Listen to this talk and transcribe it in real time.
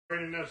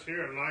Joining us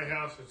here at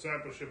Lighthouse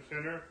Discipleship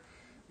Center.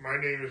 My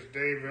name is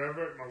Dave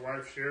Everett. My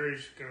wife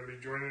Sherry's going to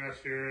be joining us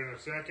here in a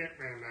second,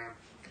 and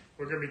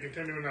we're going to be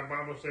continuing our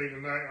Bible study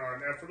tonight on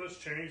Effortless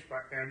Change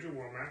by Andrew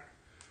Wommack.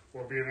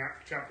 We'll be in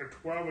chapter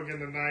 12 again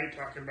tonight,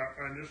 talking about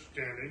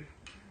understanding,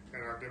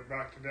 and I'll get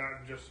back to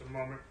that in just a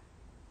moment.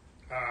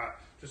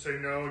 Just so you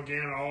know,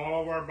 again,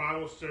 all of our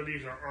Bible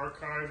studies are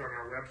archived on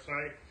our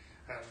website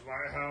at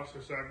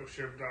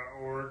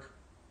lighthousediscipleship.org,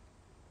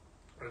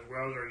 as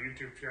well as our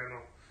YouTube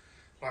channel,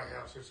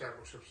 Lighthouse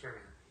Discipleship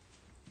Center.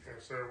 And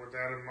so with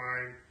that in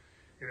mind,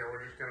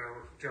 we're just going to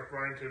jump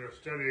right into the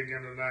study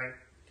again tonight.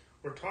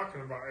 We're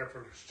talking about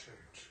effortless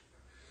change.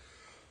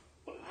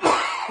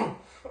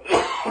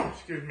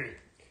 Excuse me.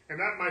 And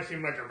that might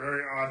seem like a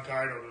very odd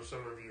title to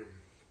some of you.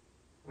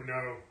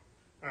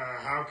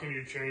 How can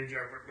you change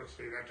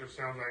effortlessly? That just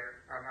sounds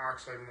like an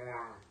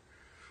oxymoron.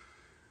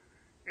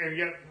 And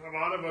yet, a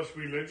lot of us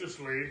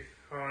religiously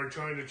are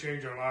trying to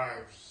change our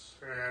lives,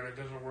 and it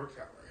doesn't work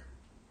that way.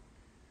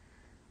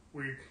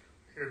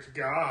 It's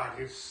God,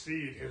 His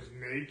seed, His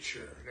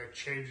nature that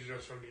changes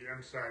us from the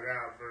inside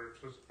out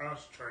versus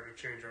us trying to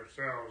change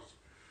ourselves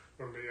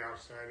from the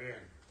outside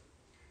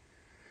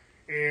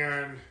in.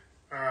 And,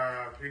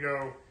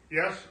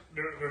 yes,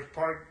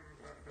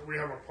 we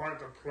have a part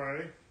to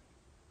play.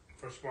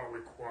 First of all, we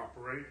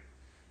cooperate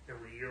and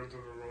we yield to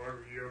the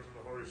Lord, we yield to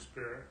the Holy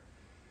Spirit.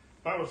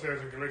 The Bible says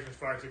in Galatians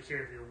 5:16,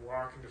 if you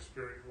walk in the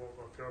Spirit, you won't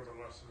fulfill the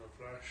lust of the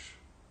flesh.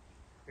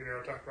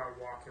 Talk about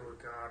walking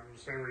with God, and the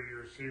same way you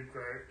receive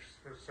grace,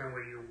 the same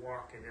way you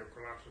walk in Him,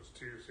 Colossians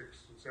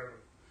 2:6 and 7.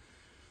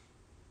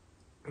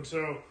 And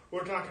so,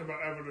 we're talking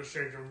about effortless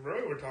change, and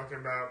really we're talking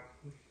about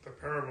the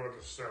parable of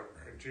the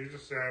sower. And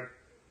Jesus said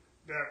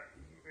that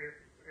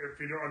if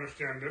you don't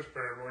understand this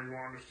parable, you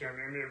won't understand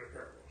any of the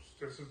parables.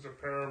 This is the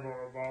parable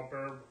of all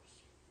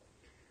parables.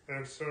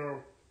 And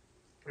so,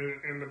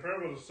 in the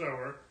parable of the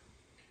sower,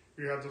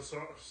 you have the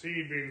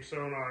seed being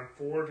sown on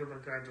 4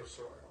 different kinds of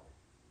soil.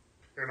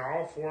 In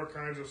all 4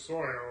 kinds of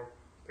soil,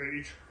 they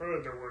each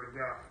heard the word of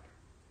God.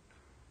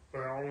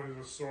 But only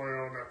the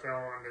soil that fell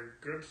on the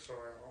good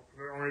soil,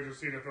 only the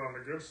seed that fell on the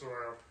good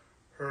soil,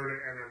 heard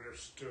it and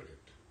understood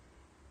it.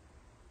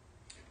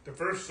 The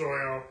first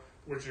soil,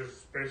 which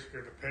is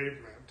basically the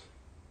pavement,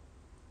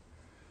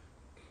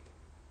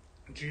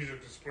 Jesus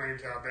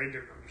explains how they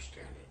didn't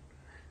understand it,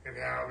 and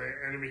how the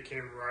enemy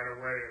came right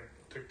away and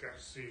took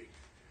that seed.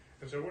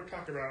 And so we're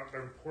talking about the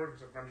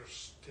importance of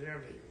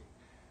understanding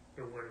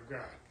the word of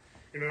God.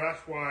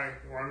 That's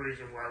one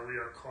reason why we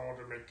are called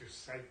to make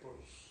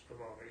disciples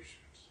of all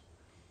nations.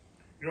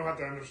 You don't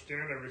have to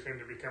understand everything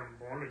to become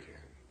born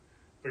again,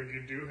 but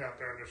you do have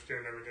to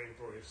understand everything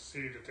for His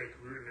seed to take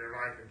root in your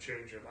life and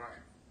change your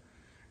life.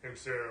 And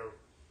so,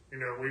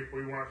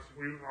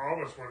 all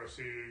of us want to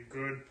see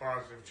good,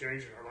 positive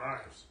change in our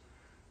lives,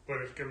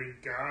 but it's going to be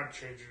God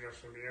changing us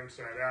from the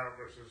inside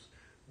out versus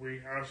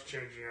us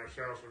changing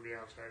ourselves from the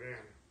outside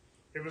in.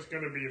 If it's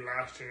going to be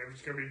lasting, if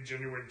it's going to be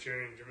genuine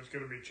change, if it's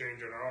going to be change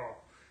at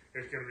all,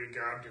 it's going to be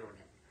God doing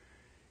it.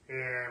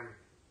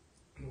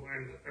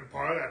 And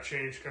part of that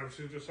change comes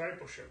through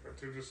discipleship. And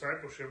through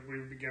discipleship,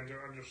 we begin to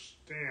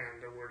understand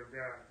the Word of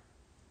God.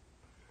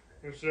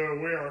 And so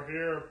we are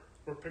here,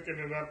 we're picking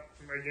it up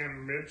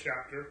again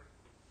mid-chapter.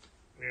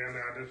 And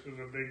this is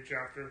a big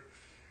chapter.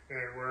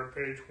 And we're on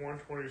page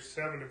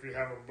 127 if you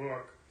have a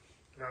book.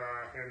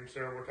 And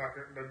so we're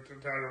talking, the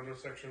title of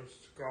this section is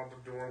called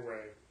The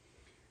Doorway.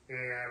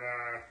 And,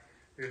 I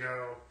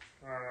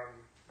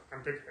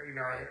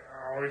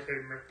always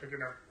hate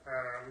picking up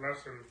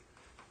lesson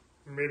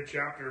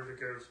mid-chapter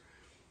because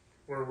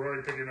we're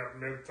really picking up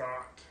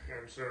mid-thought.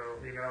 And so,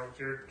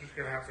 you're just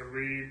going to have to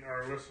read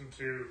or listen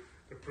to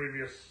the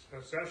previous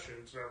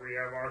sessions that we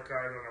have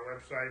archived on our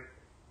website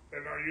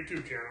and our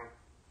YouTube channel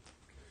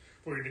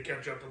for you to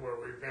catch up to where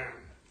we've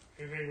been.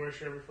 Anything you want to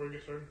share before we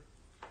get started?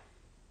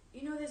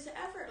 This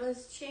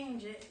effortless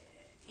change,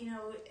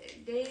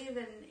 Dave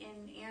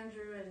and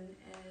Andrew and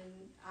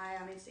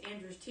it's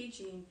Andrew's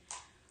teaching,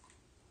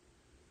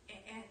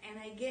 and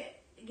I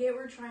get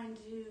we're trying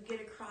to get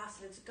across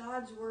that it's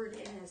God's word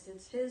in us.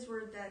 It's His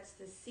word that's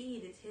the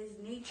seed. It's His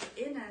nature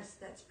in us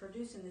that's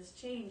producing this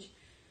change.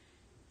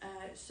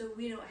 So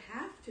we don't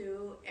have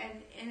to.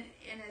 And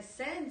in a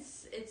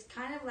sense, it's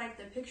kind of like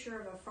the picture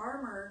of a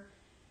farmer.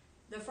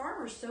 The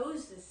farmer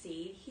sows the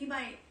seed. He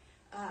might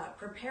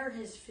prepare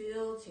his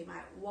fields, he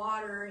might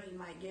water, he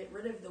might get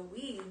rid of the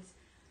weeds,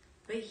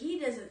 but he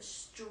doesn't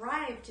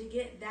strive to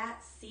get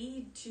that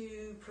seed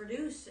to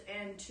produce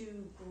and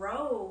to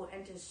grow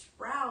and to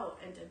sprout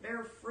and to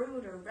bear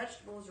fruit or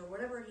vegetables or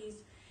whatever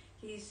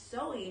he's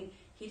sowing.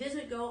 He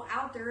doesn't go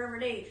out there every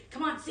day,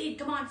 come on seed,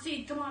 come on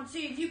seed, come on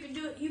seed, you can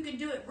do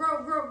it,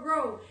 grow, grow,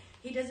 grow.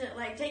 He doesn't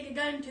take a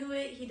gun to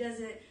it. He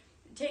doesn't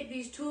take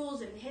these tools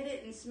and hit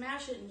it and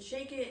smash it and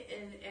shake it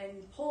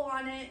and pull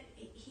on it.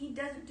 He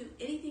doesn't do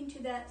anything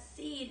to that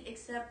seed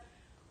except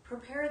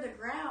prepare the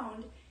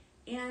ground,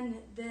 and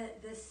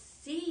the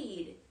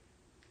seed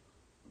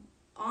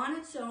on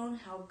its own,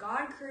 how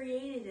God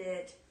created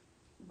it,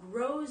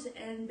 grows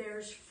and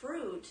bears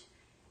fruit.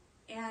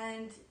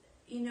 And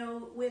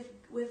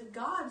with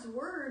God's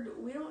word,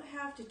 we don't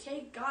have to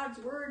take God's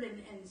word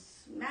and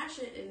smash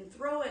it and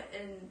throw it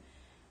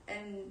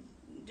and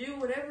do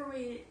whatever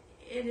it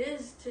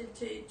is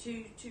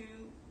to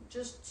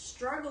just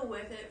struggle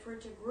with it for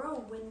it to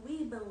grow. When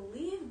we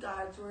believe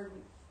God's word,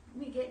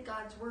 we get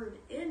God's word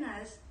in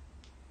us,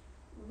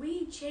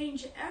 we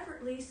change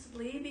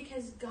effortlessly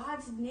because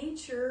God's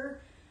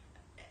nature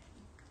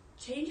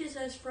changes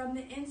us from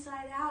the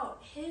inside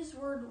out. His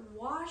word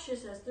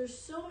washes us. There's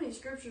so many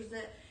scriptures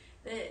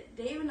that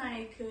Dave and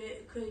I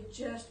could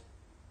just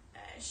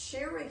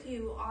share with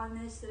you on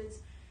this. That it's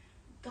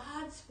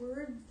God's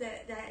word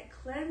that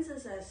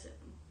cleanses us.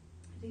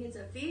 I think it's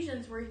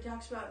Ephesians where he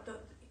talks about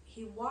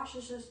he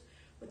washes us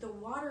with the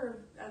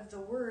water of the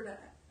word.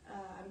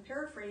 I'm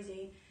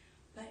paraphrasing,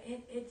 but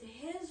it's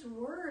his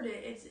word.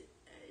 It's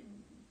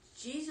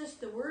Jesus,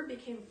 the word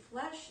became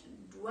flesh,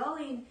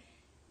 dwelling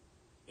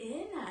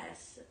in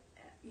us.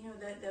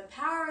 The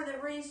power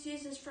that raised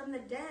Jesus from the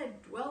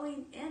dead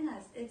dwelling in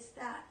us. It's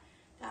that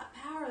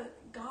power,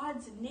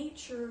 God's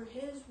nature,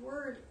 his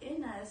word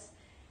in us,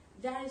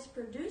 that is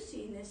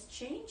producing this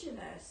change in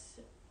us.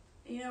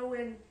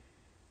 When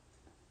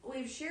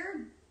we've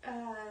shared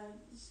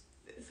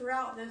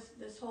throughout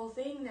this whole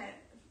thing that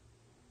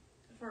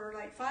for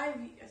like 5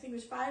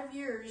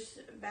 years,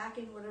 back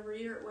in whatever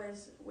year it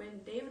was,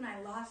 when Dave and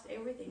I lost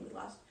everything. We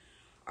lost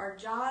our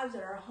jobs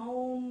and our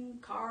home,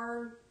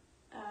 car.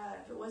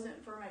 If it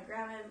wasn't for my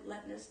grandma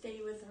letting us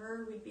stay with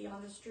her, we'd be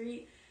on the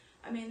street.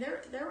 I mean,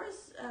 there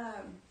was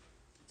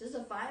just a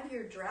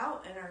 5-year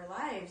drought in our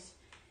lives.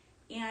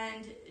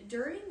 And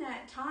during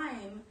that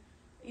time,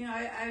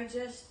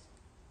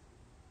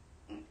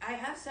 I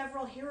have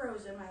several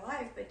heroes in my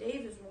life, but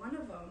Dave is one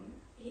of them.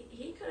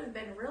 He could have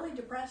been really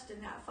depressed in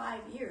that 5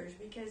 years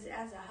because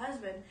as a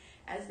husband,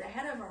 as the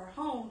head of our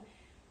home,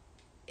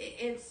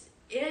 it's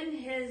in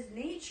his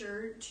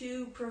nature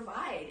to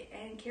provide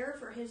and care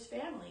for his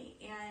family.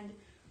 And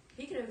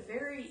he could have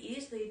very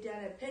easily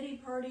done a pity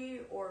party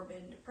or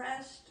been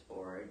depressed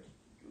or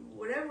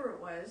whatever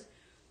it was.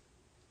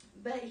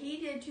 But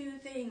he did two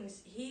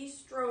things. He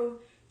strove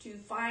to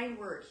find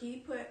work. He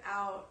put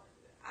out,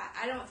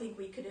 I don't think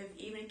we could have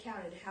even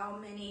counted how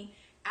many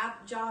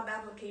job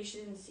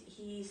applications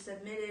he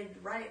submitted,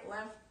 right,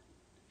 left,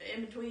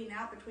 in between,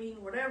 out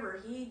between, whatever.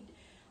 He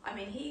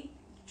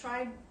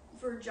tried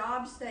for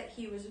jobs that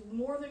he was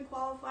more than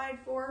qualified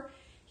for.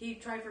 He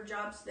tried for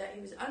jobs that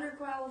he was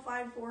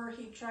underqualified for.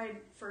 He tried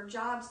for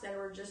jobs that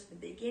were just the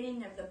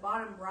beginning of the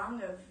bottom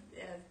rung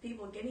of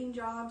people getting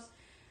jobs.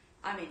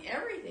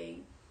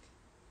 Everything.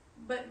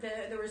 But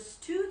there was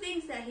two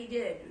things that he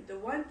did. The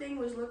one thing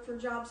was look for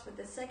jobs, but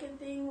the second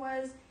thing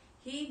was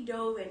he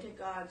dove into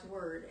God's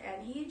word,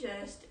 and he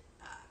just,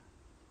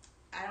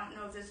 I don't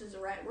know if this is the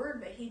right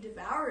word, but he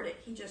devoured it.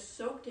 He just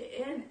soaked it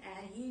in,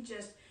 and he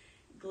just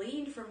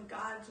gleaned from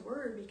God's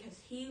word because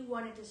he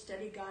wanted to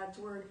study God's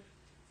word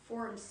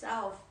for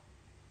himself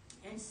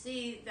and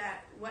see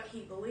that what he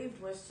believed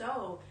was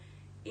so.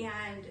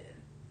 And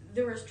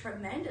there was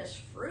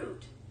tremendous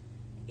fruit.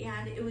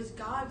 And it was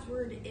God's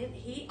word.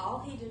 All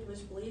he did was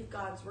believe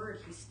God's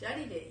word. He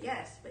studied it,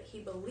 yes, but he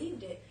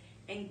believed it.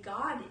 And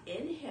God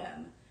in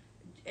him,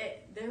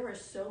 there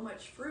was so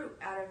much fruit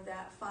out of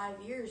that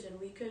 5 years. And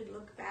we could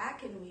look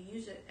back and we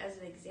use it as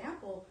an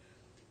example.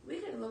 We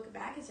could look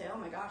back and say, oh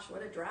my gosh,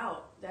 what a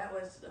drought. That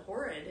was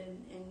horrid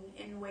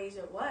in ways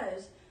it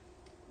was.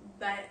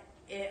 But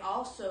it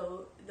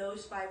also,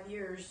 those 5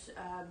 years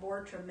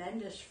bore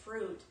tremendous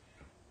fruit,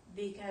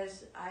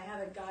 because I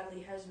have a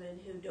godly husband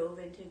who dove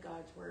into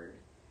God's word.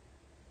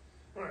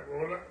 All right,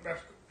 well,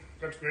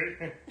 that's great.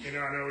 I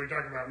know we're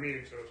talking about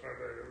me, so it's hard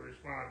to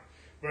respond.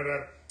 But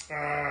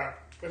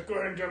let's go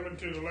ahead and jump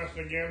into the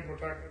lesson again. We'll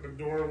talk about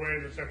the doorway,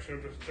 the section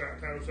of the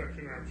title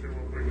section. I'm sure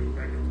we'll bring it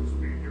back into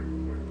speed here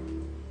real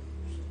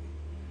quick.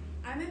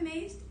 I'm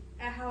amazed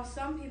at how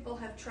some people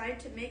have tried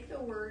to make the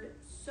word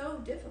so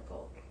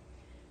difficult.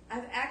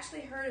 I've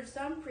actually heard of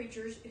some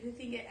preachers who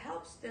think it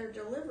helps their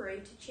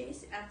delivery to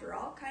chase after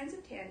all kinds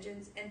of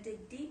tangents and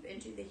dig deep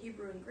into the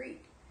Hebrew and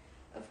Greek.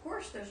 Of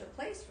course, there's a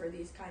place for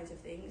these kinds of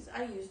things.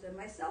 I use them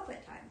myself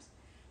at times.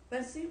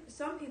 But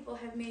some people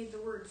have made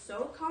the word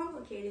so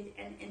complicated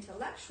and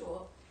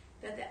intellectual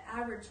that the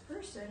average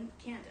person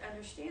can't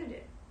understand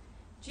it.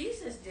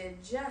 Jesus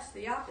did just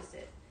the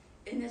opposite.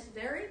 In this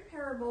very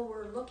parable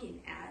we're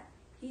looking at,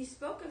 he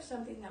spoke of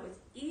something that was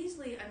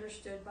easily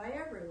understood by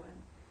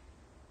everyone.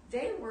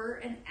 They were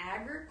an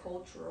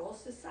agricultural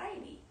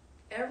society.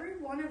 Every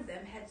one of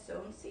them had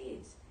sown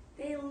seeds.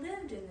 They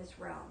lived in this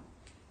realm.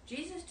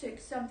 Jesus took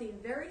something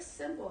very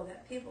simple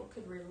that people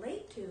could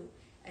relate to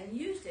and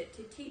used it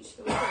to teach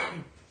the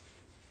word.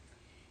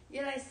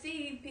 Yet I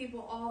see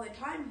people all the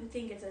time who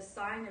think it's a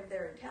sign of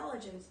their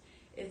intelligence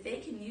if they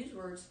can use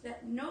words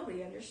that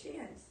nobody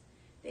understands.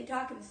 They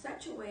talk in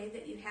such a way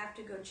that you have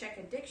to go check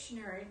a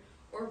dictionary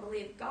or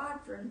believe God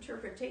for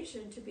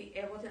interpretation to be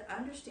able to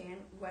understand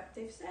what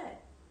they've said.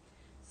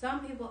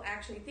 Some people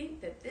actually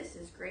think that this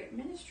is great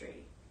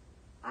ministry.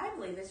 I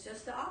believe it's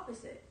just the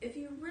opposite. If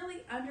you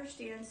really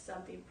understand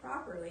something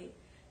properly,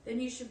 then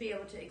you should be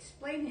able to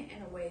explain it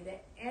in a way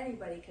that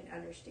anybody can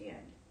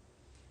understand.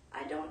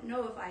 I don't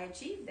know if I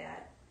achieved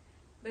that,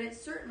 but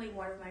it's certainly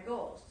one of my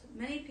goals.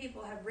 Many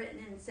people have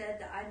written and said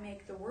that I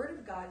make the Word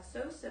of God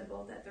so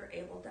simple that they're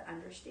able to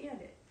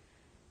understand it.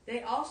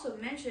 They also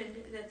mentioned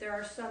that there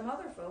are some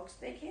other folks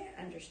they can't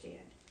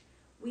understand.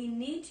 We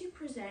need to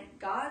present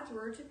God's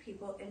Word to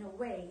people in a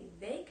way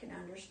they can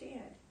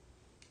understand.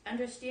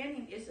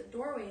 Understanding is a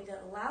doorway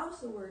that allows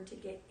the Word to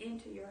get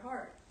into your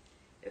heart.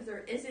 If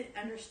there isn't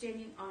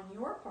understanding on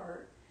your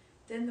part,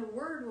 then the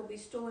Word will be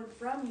stolen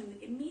from you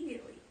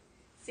immediately.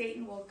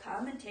 Satan will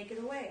come and take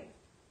it away.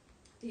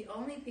 The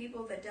only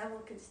people the devil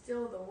can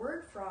steal the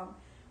Word from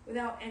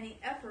without any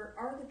effort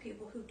are the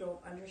people who don't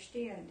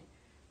understand.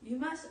 You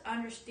must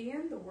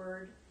understand the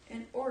Word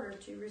in order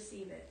to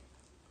receive it.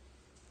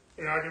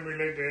 I can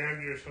relate to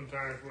Andrew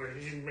sometimes where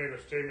he made a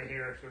statement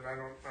here. Said, I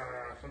don't,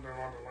 something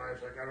along the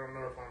lines like, I don't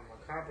know if I'm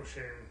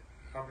accomplishing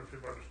helping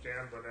people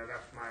understand, but at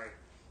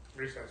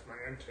least that's my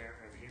intent.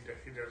 And he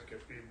does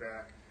get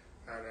feedback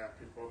that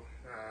people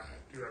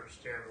do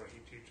understand what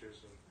he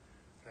teaches, and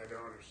I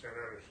don't understand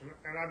others.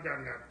 And I've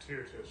gotten that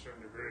too to a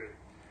certain degree,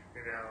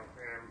 and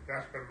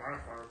that's been my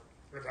heart,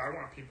 because I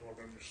want people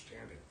to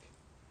understand it.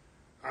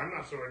 I'm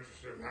not so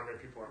interested in how many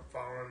people are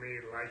following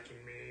me,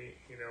 liking me,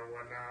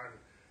 whatnot.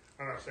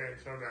 I'm not saying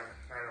sometimes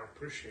I don't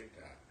appreciate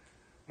that.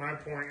 My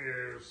point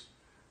is,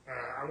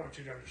 I want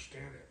you to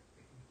understand it,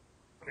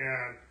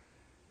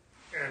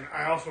 and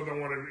I also don't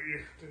want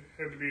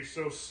it to be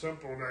so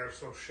simple that it's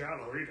so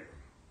shallow either.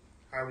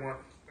 I want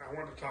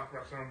to talk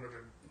about some of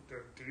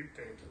the deep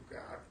things of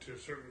God to a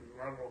certain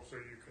level, so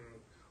you can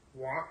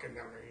walk in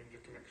them and you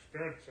can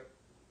experience it.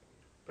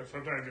 But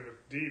sometimes if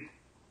it's deep,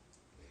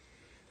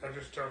 that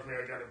just tells me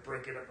I got to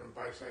break it up in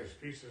bite-sized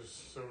pieces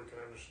so we can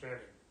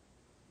understand it.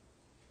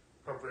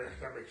 Hopefully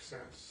that makes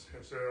sense.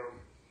 And so,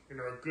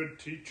 a good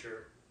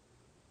teacher,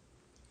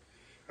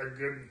 a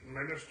good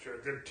minister, a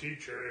good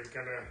teacher is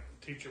going to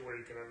teach it where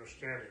you can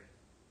understand it.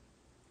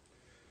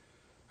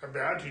 A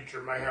bad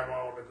teacher might have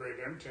all the great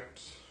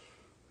intents,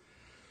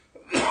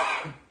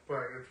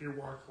 but if you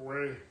walk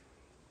away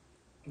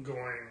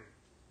going,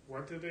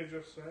 what did they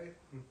just say?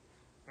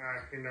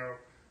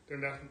 Then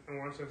that's, in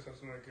one sense,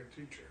 that's not a good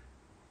teacher.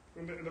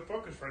 And the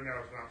focus right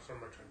now is not so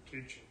much on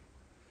teaching.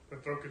 The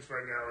focus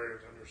right now is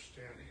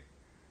understanding.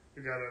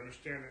 You got to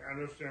understand it. I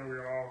understand we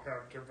all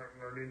have different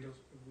learning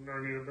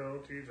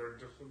abilities or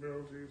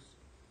disabilities.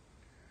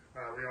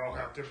 We all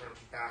have different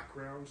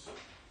backgrounds.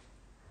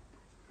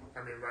 I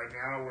mean, right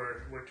now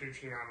we're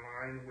teaching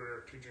online.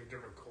 We're teaching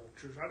different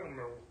cultures. I don't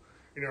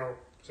know.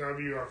 Some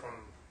of you are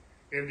from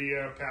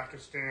India,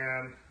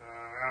 Pakistan,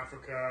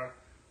 Africa,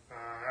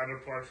 other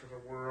parts of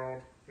the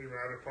world, even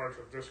other parts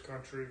of this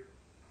country.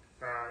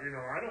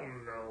 I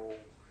don't know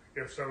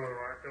if some of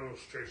our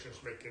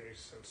illustrations make any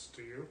sense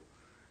to you.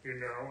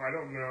 I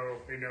don't know,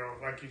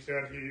 like he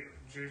said,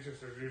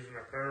 Jesus is using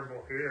a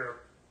parable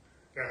here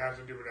that has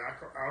to do with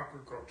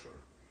agriculture.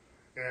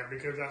 And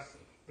because that's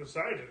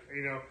decided,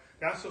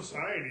 that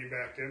society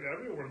back then,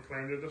 everyone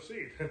planted a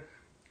seed.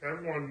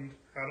 Everyone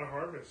had a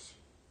harvest.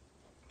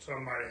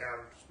 Some might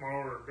have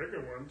smaller or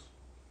bigger ones,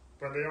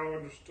 but they all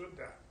understood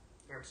that.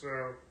 And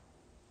so,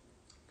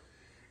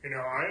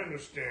 I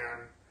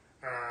understand,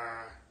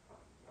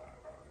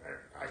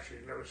 actually,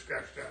 let me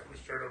scratch that. We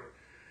start over.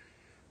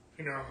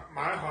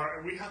 My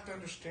heart, we have to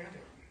understand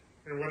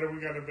it. And whether we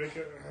got to bake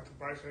it at the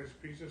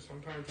bite-sized pieces,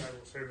 sometimes I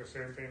will say the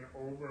same thing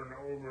over and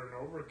over and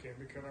over again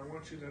because I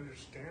want you to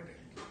understand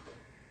it.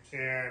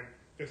 And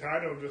the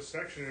title of this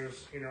section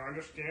is,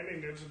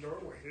 understanding is a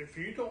doorway. If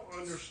you don't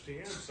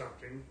understand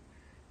something,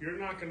 you're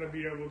not going to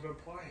be able to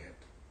apply it.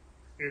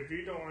 If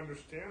you don't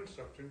understand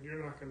something,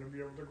 you're not going to be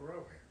able to grow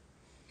it.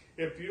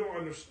 If you don't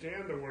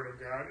understand the Word of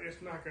God,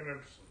 it's not going to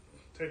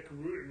take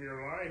root in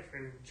your life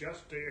and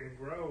gestate and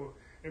grow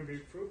and be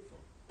fruitful.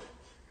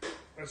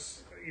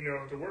 That's,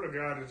 the Word of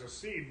God is a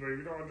seed, but if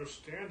you don't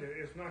understand it,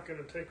 it's not going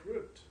to take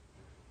root.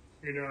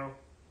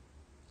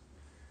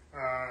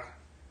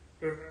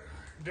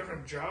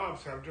 Different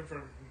jobs have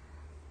different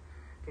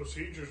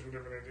procedures and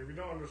different things. If you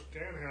don't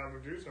understand how to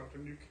do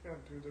something, you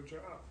can't do the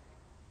job.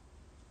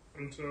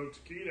 And so it's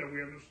key that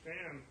we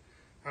understand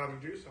how to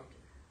do something.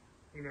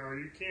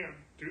 You can't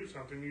do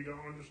something you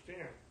don't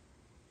understand.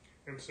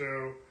 And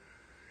so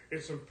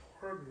it's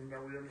important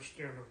that we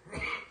understand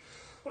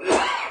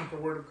the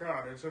Word of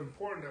God. It's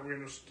important that we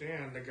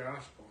understand the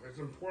gospel. It's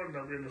important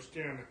that we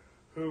understand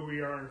who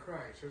we are in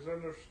Christ.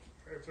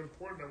 It's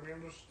important that we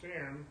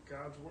understand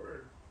God's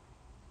Word.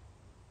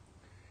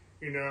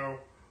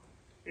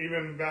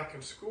 Even back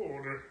in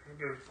school,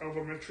 there's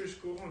elementary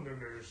school, and then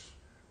there's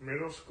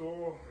middle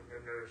school, and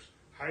then there's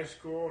high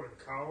school and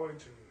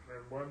college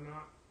and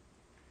whatnot.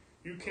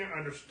 You can't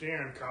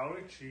understand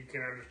college, you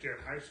can't understand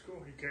high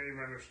school, you can't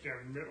even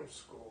understand middle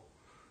school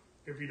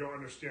if you don't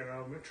understand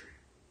elementary.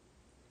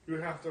 You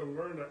have to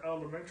learn the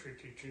elementary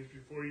teachings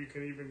before you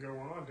can even go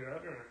on to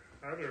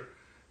other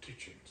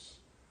teachings.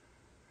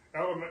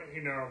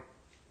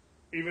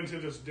 Even to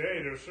this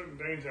day, there's certain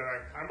things that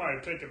I might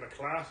have taken the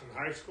class in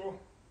high school,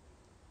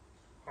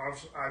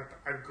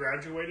 I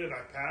graduated,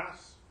 I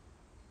passed,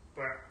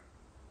 but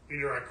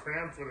either I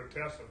crammed for the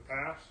test and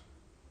passed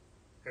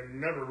and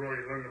never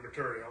really learned the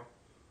material,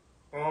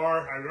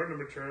 or I learned the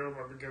material,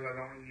 but because I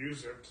don't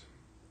use it,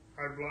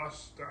 I've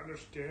lost the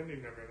understanding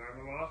of it.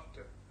 I've lost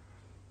it.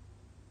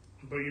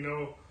 But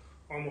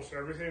almost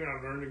everything I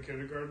learned in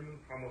kindergarten,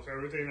 almost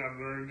everything I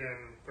learned in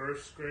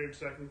first grade,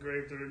 second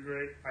grade, third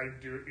grade, I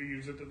do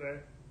use it today.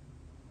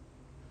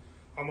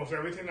 Almost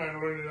everything I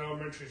learned in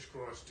elementary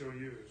school, I still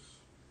use.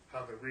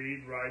 How to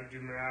read, write,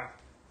 do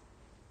math,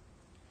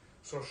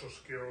 social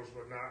skills,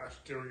 whatnot. I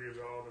still use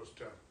all those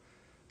stuff.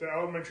 The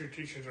elementary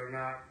teachings are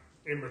not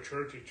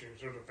immature teachings.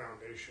 They're the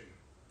foundation.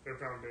 They're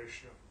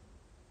foundational.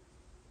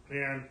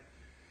 And,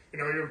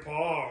 even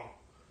Paul,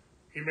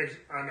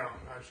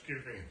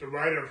 the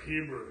writer of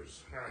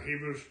Hebrews,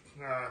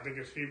 I think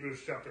it's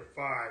Hebrews chapter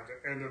 5,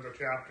 the end of the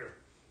chapter.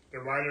 The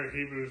writer of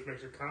Hebrews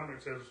makes a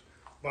comment, says,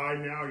 by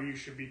now you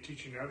should be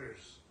teaching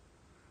others.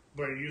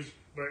 But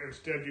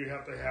instead you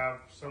have to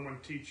have someone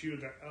teach you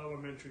the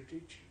elementary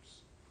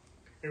teachings.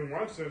 In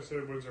one sense,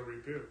 it was a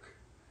rebuke.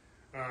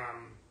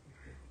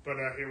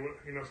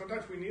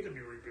 Sometimes we need to be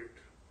rebuked.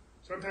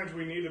 Sometimes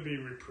we need to be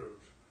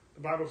reproved.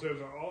 The Bible says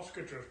that all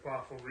Scripture is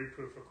powerful,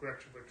 reproof, for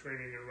correction, for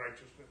training in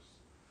righteousness.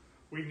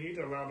 We need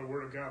to allow the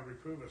Word of God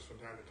reprove us from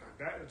time to time.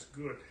 That is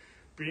good.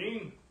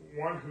 Being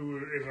one who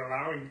is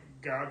allowing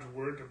God's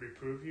Word to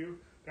reprove you,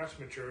 that's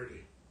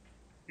maturity.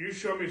 You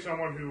show me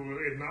someone who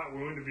is not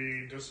willing to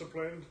be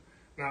disciplined,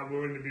 not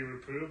willing to be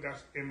reproved,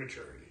 that's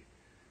immaturity.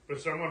 But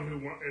someone who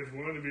is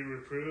willing to be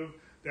reproved,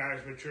 that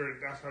is maturity.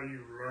 That's how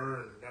you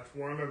learn. That's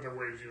one of the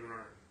ways you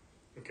learn.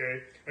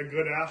 Okay? A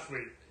good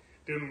athlete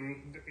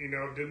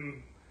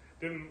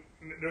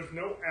there's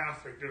no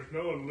athlete, there's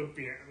no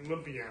Olympic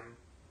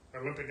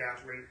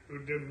athlete who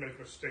didn't make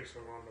mistakes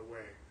along the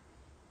way.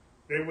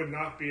 They would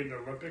not be in the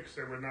Olympics,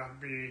 they would not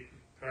be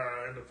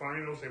in the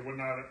finals, they will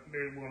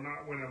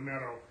not win a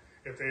medal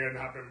if they had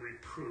not been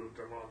reproved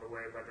along the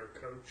way by their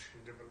coach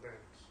and different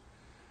things.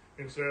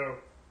 And so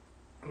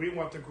we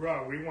want to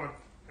grow. We're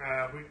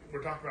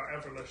talking about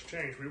effortless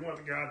change. We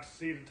want God's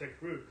seed to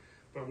take root,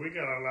 but we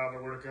got to allow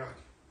the Word of God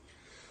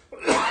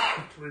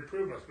to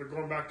reprove us. But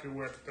going back to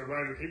what the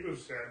writer of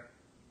Hebrews said,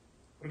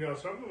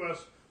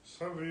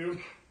 some of you,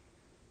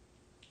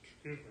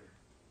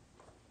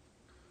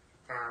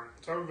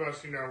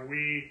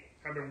 we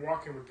have been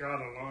walking with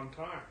God a long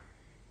time,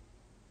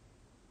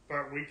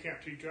 but we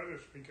can't teach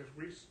others because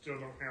we still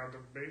don't have the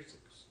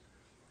basics.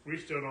 We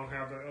still don't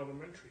have the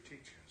elementary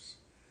teachers.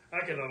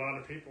 I get a lot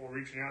of people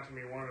reaching out to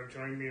me wanting to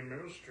join me in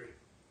ministry.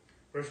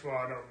 First of all,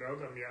 I don't know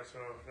them yet, so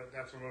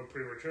that's a little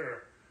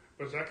premature.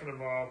 But second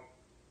of all,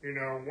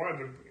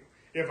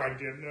 if I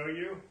did know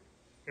you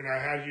and I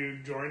had you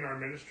join our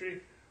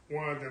ministry,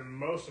 one of the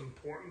most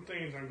important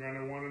things I'm going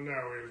to want to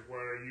know is what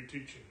are you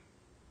teaching?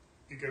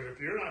 Because if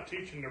you're not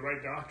teaching the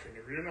right doctrine,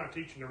 if you're not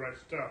teaching the right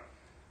stuff,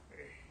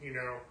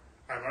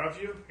 I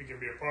love you. You can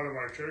be a part of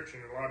our church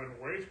in a lot of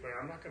different ways, but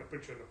I'm not going to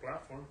put you on the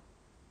platform.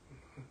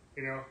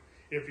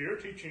 If you're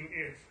teaching,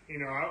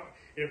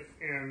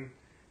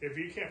 if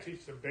you can't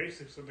teach the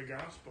basics of the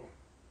gospel,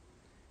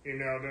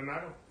 then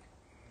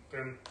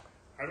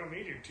I don't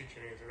need you to teach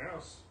anything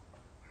else.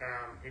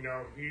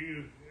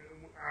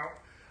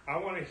 I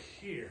want to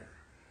hear.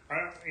 I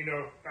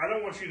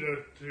don't want you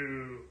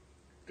to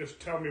just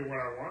tell me what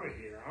I want to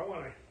hear. I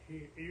want to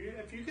hear.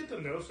 If you get to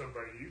know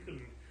somebody,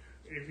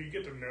 if you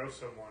get to know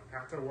someone,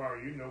 after a while,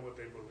 you know what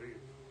they believe.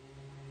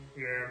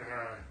 And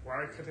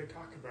why could they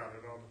talk about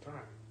it all the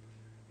time?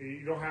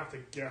 You don't have to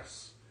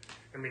guess.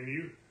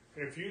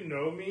 If you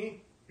know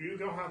me, you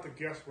don't have to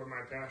guess what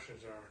my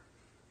passions are.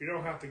 You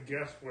don't have to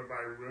guess what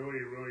I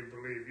really, really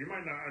believe. You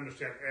might not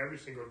understand every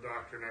single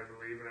doctrine I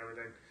believe and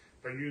everything,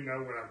 but you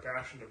know what I'm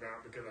passionate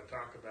about because I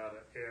talk about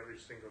it every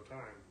single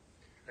time.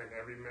 And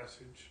every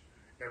message,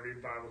 every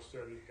Bible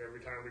study,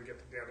 every time we get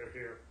together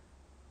here.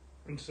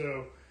 And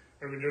so,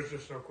 there's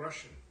just no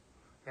question.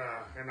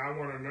 And I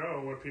want to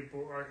know what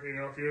people are,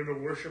 if you're the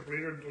worship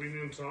leader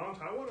leading in songs,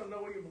 I want to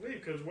know what you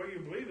believe, because what you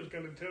believe is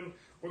going to tell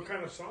what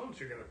kind of songs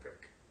you're going to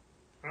pick.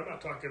 I'm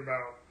not talking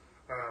about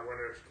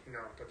whether it's,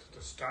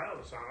 the style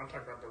of the song. I'm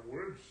talking about the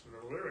words and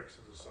the lyrics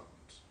of the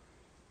songs.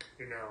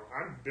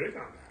 I'm big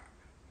on that.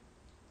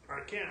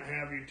 I can't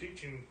have you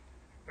teaching,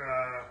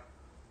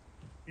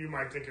 you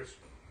might think it's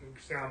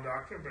sound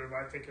doctrine, but if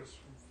I think it's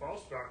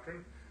false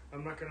doctrine,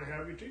 I'm not going to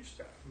have you teach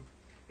that.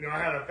 I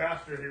had a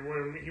pastor, he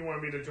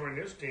wanted me to join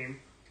his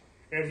team,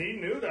 and he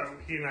knew that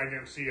he and I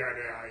didn't see eye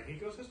to eye. He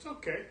goes, it's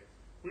okay.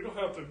 We don't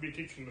have to be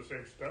teaching the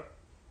same stuff.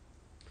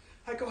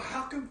 I go,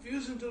 how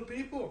confusing to the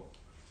people.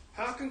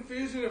 How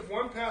confusing if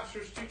one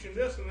pastor's teaching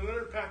this and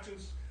another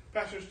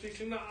pastor's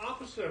teaching the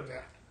opposite of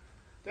that.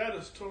 That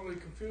is totally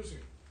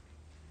confusing.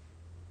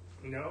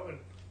 And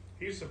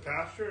he's the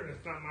pastor, and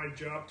it's not my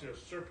job to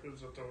usurp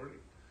his authority.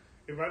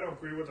 If I don't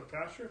agree with the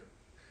pastor,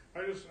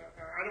 I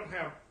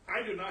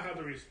do not have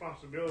the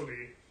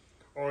responsibility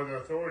or the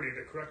authority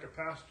to correct a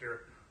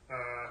pastor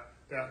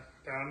that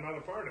I'm not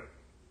a part of.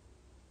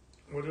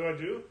 What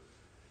do?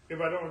 If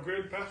I don't agree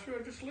with the pastor,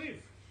 I just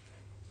leave.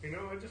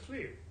 I just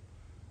leave.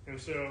 And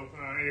so,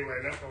 anyway,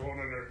 that's a whole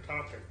other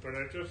topic. But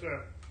I just,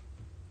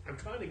 I'm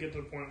trying to get to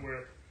the point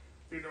where,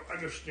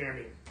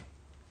 understanding.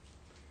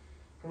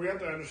 We have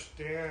to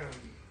understand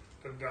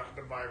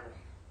the Bible.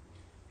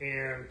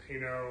 And,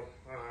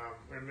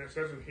 and it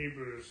says in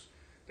Hebrews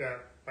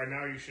that by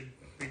now you should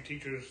be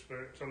teachers,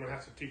 but someone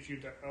has to teach you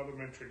the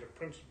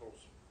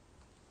principles.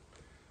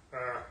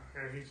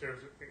 And he says,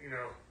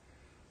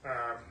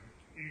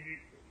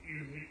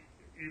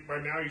 by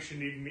now you should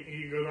need meat.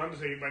 He goes on to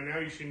say, by now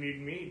you should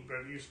need meat,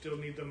 but you still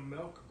need the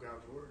milk of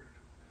God's Word.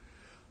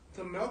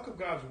 The milk of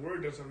God's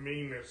Word doesn't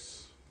mean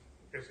it's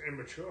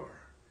immature.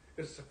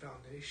 It's the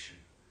foundation.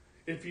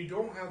 If you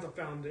don't have the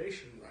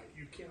foundation right,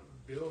 you can't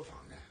build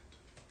on that.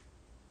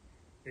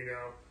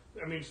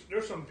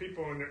 There's some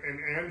people in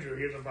Andrew,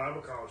 he's a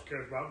Bible college,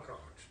 Cares Bible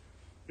College.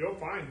 You'll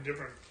find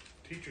different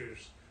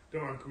teachers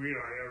don't agree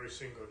on every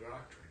single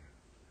doctrine,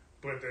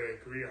 but they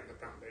agree on the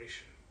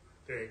foundation.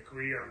 They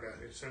agree on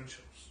the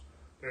essentials.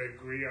 They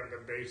agree on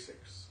the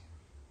basics.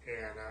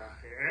 And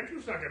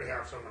Andrew's not going to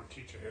have someone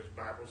teaching his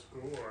Bible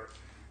school or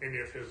any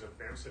of his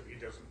events if he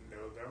doesn't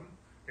know them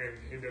and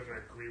he doesn't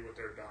agree with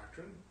their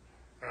doctrine,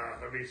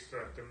 at least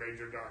the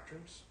major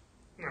doctrines.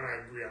 And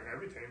I agree on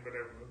everything, but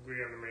I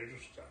agree on the major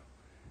stuff.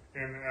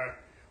 And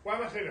why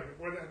am I saying that?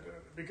 Well,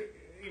 because,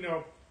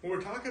 when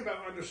we're talking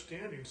about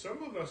understanding,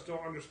 some of us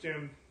don't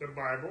understand the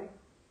Bible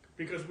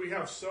because we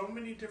have so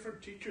many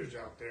different teachers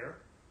out there.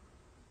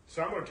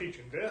 Some are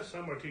teaching this,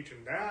 some are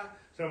teaching that,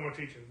 some are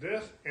teaching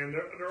this, and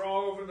they're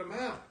all over the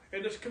map.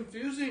 And it's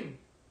confusing.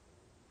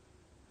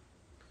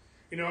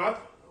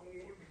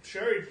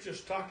 Sherry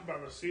just talked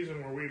about the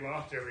season where we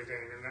lost everything.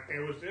 And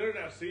it was in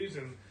that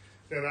season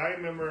that I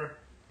remember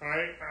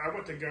I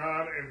went to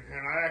God and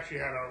I actually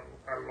had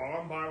a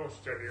long Bible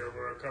study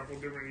over a couple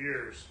different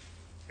years.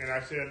 And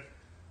I said,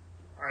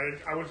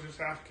 I was just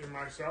asking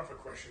myself a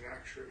question,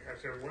 actually. I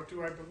said, what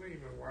do I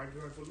believe and why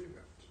do I believe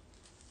it?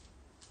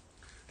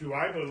 Do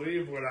I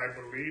believe what I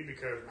believe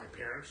because my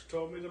parents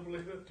told me to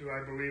believe it? Do I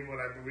believe what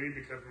I believe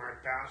because my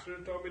pastor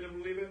told me to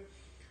believe it?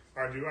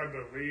 Or do I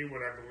believe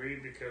what I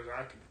believe because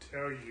I can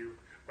tell you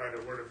by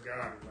the Word of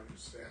God what it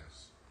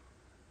says?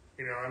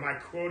 Am I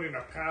quoting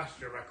a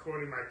pastor? Am I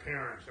quoting my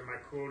parents? Am I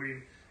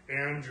quoting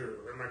Andrew?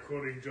 Am I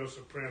quoting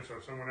Joseph Prince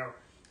or someone else?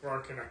 Or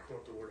can I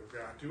quote the Word of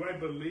God? Do I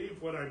believe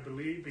what I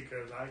believe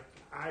because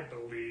I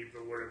believe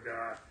the Word of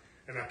God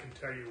and I can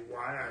tell you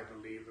why I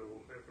believe the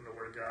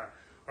Word of God?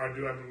 Or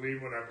do I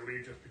believe what I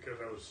believe just because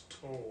I was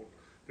told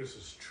this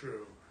is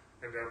true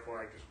and therefore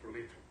I just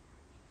believe it?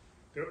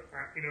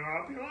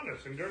 I'll be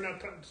honest. And during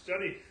that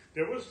study,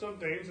 there was some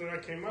things that I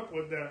came up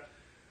with that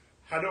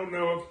I don't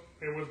know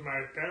if it was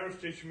my parents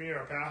teaching me or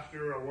a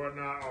pastor or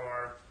whatnot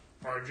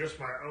or just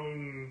my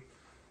own,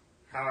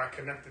 how I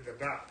connected the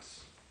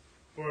dots.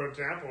 For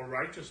example,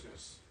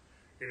 righteousness.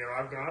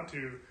 I've gone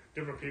to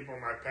different people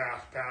in my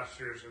past,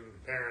 pastors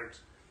and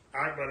parents,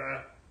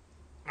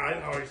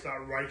 I always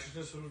thought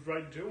righteousness was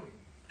right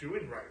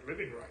doing right,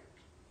 living right.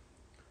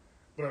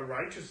 But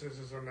righteousness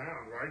is a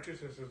noun.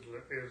 Righteousness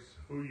is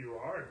who you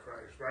are in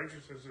Christ.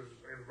 Righteousness is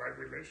in right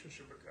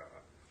relationship with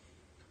God.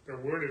 The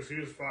word is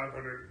used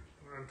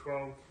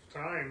 512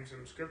 times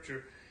in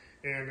Scripture,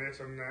 and it's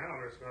a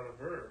noun, it's not a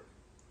verb.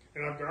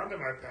 And I've gone to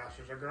my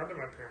pastors, I've gone to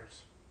my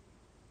parents,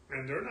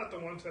 and they're not the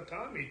ones that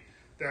taught me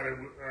that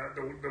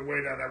the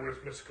way that I was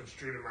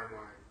misconstrued in my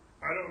mind.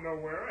 I don't know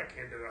where I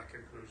came to that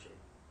conclusion,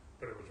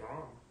 but it was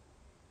wrong.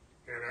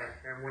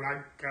 And when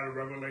I got a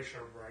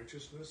revelation of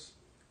righteousness,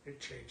 it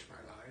changed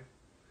my life.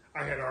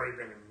 I had already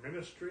been in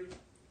ministry.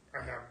 I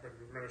have been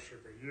in ministry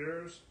for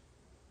years,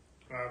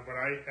 but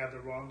I had the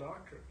wrong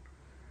doctrine.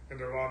 And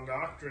the wrong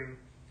doctrine,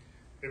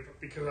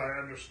 because I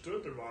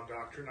understood the wrong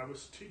doctrine, I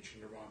was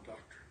teaching the wrong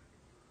doctrine.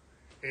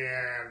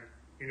 And,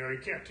 you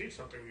can't teach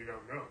something you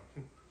don't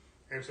know.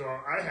 And so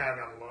I had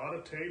a lot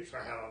of tapes,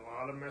 I had a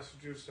lot of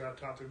messages that I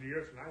taught through the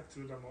years, and I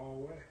threw them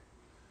all away.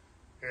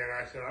 And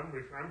I said,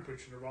 I'm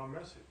preaching the wrong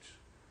message.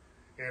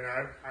 And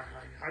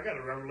I got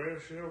a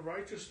revelation of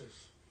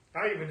righteousness.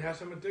 I even had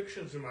some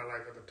addictions in my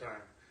life at the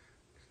time.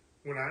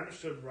 When I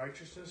understood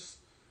righteousness,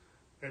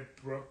 it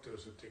broke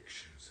those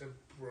addictions. It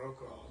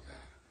broke all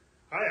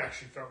that. I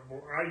actually felt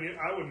I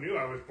knew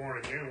I was born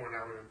again when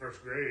I was in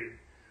first grade,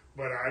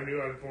 but I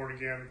knew I was born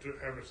again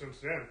ever since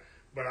then.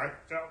 But I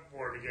felt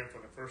born again for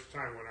the first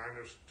time when I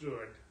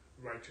understood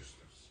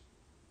righteousness.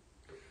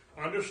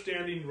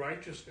 Understanding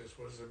righteousness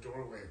was the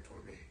doorway for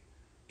me.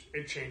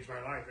 It changed my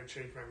life. It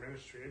changed my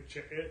ministry.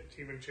 It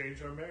even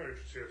changed our marriage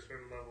to a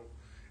certain level.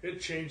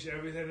 It changed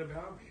everything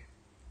about me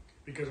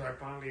because I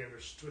finally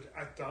understood it.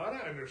 I thought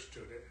I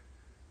understood it,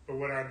 but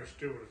what I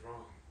understood was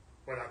wrong.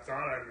 What I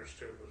thought I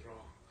understood was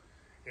wrong.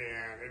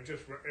 And it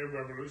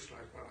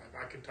revolutionized my life.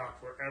 I can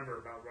talk forever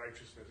about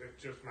righteousness.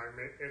 It's my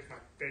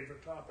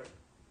favorite topic.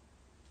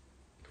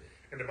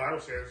 And the Bible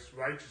says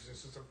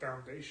righteousness is the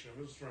foundation of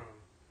His throne.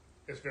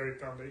 It's very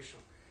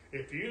foundational.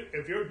 If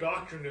your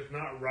doctrine is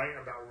not right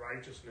about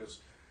righteousness,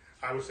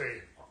 I would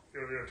say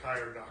your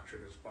entire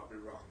doctrine is probably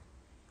wrong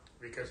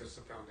because it's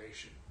the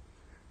foundation.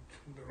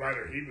 the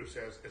writer of Hebrews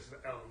says, it's the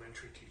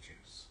elementary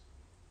teachings.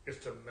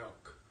 It's the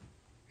milk.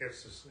 And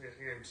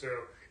so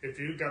if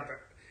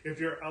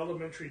your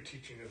elementary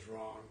teaching is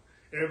wrong,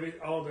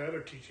 all the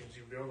other teachings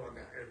you build on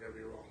that are going to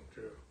be wrong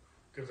too.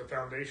 Because the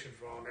foundation's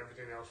wrong,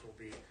 everything else will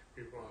be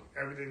wrong.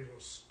 Everything will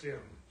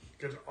stem.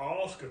 Because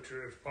all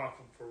Scripture is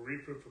profitable for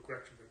reproof, for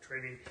correction, for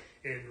training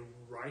in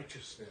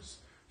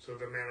righteousness, so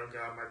the man of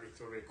God might be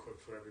thoroughly equipped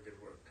for every good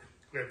work.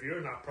 If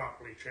you're not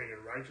properly trained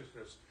in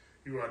righteousness,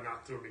 you are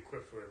not thoroughly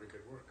equipped for every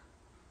good work.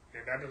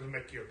 And that doesn't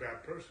make you a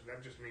bad person.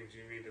 That just means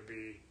you need to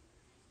be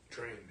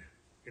trained.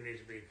 You need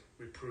to be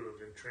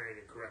reproved and trained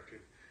and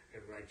corrected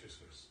in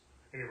righteousness.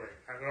 Anyway,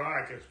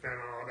 I can spend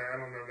all that. I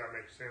don't know if that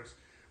makes sense.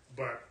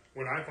 But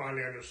when I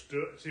finally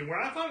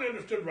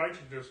understood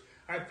righteousness,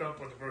 I felt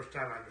for the first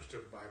time I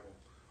understood the Bible.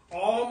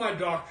 All my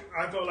doctrine,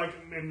 I felt like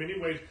in many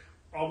ways,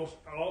 almost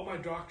all my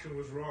doctrine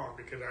was wrong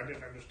because I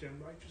didn't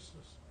understand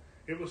righteousness.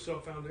 It was so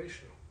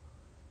foundational.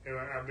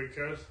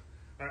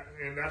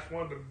 And that's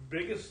one of the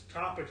biggest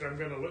topics I'm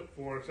going to look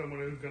for, someone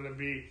who's going to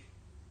be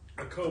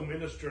a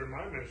co-minister in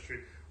my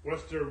ministry.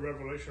 What's their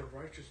revelation of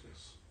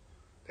righteousness?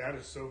 That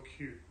is so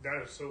cute.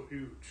 That is so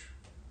huge.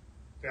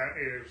 That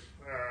is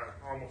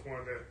almost one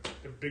of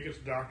the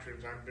biggest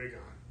doctrines I'm big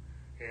on.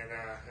 And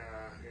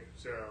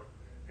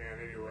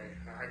anyway,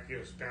 I can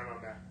expand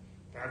on that.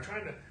 But I'm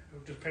trying to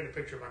just paint a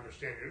picture of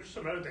understanding. There's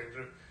some other things.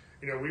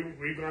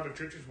 We've gone to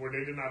churches where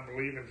they did not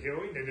believe in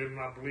healing. They did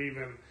not believe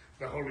in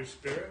the Holy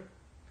Spirit.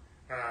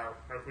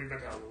 We've been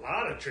to a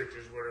lot of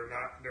churches where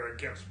they're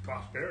against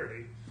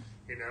prosperity.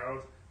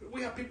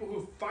 We have people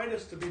who fight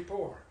us to be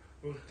poor.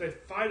 They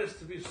fight us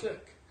to be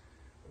sick.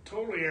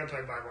 Totally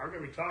anti-Bible. I'm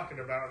going to be talking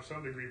about, to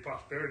some degree,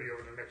 prosperity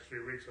over the next 3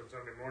 weeks on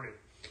Sunday morning.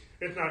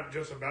 It's not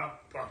just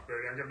about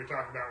prosperity. I'm going to be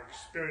talking about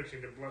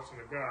experiencing the blessing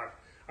of God.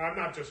 I'm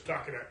not just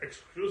talking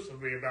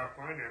exclusively about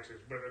finances,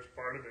 but it's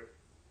part of it.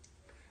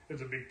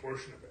 It's a big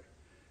portion of it.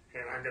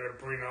 And I'm going to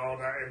bring all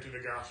that into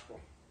the gospel.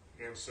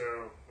 And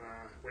so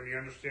when you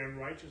understand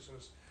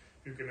righteousness,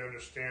 you can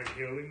understand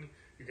healing,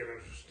 you can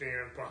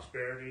understand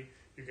prosperity,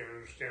 you can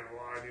understand a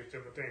lot of these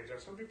different things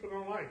that some people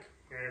don't like.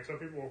 And some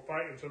people will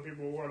fight and some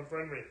people will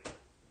unfriend me.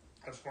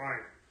 That's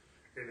fine.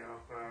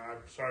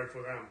 I'm sorry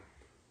for them.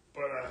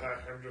 But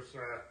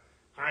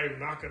I'm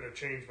not going to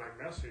change my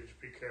message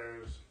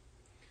because,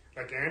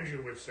 like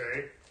Andrew would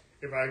say,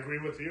 if I agree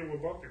with you, we'll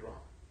both be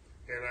wrong.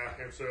 Anyway, I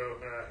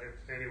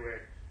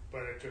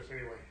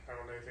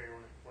don't know anything I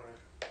want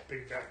to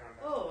piggyback on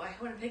that. Oh, I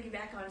want to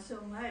piggyback on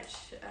so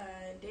much.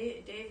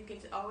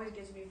 Dave always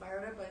gets me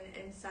fired up on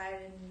the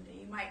inside, and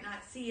you might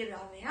not see it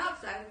on the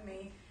outside of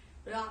me,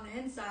 but on the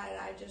inside,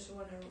 I just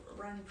want to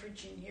run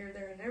preaching here,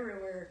 there, and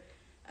everywhere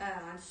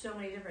on so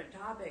many different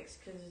topics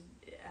because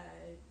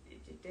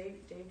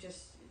Dave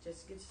just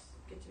gets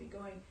me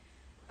going.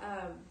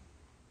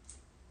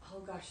 Oh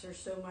gosh, there's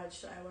so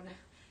much I want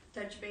to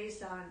touch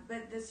base on,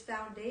 but this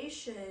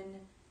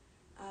foundation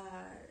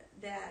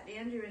that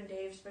Andrew and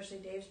Dave, especially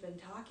Dave's been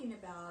talking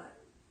about,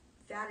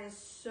 that is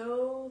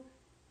so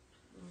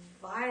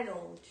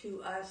vital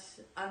to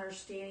us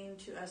understanding,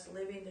 to us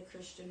living the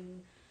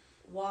Christian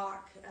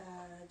walk,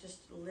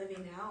 just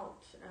living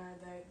out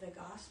the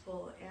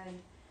gospel, and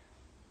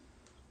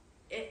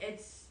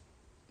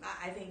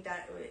I think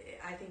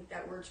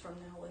that words from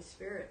the Holy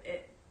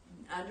Spirit.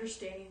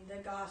 Understanding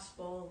the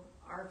gospel,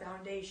 our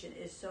foundation,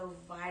 is so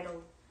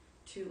vital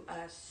to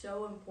us,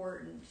 so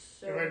important.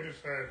 So if I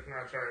just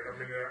not sorry,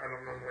 I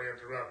don't normally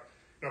interrupt.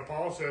 Now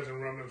Paul says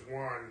in Romans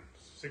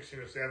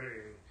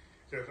 1:16-17,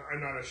 says, "I'm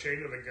not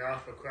ashamed of the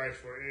gospel of Christ,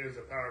 for it is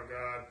the power of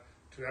God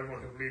to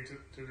everyone who believes to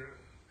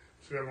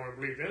everyone who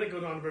believes." Then it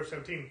goes on to verse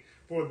 17,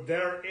 "For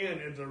therein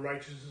is the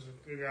righteousness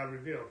of God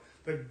revealed."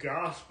 The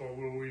gospel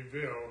will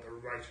reveal the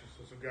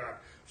righteousness of God.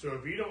 So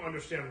if you don't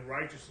understand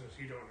righteousness,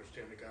 you don't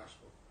understand the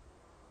gospel.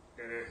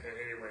 And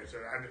anyway, so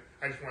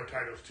I just want to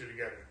tie those two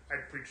together. I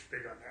preach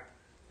big on that.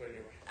 But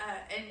anyway.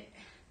 And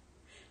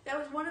that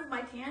was one of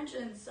my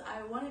tangents.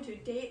 I wanted to.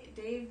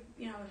 Dave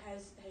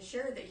has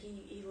shared that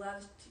he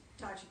loves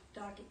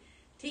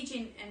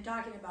teaching and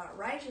talking about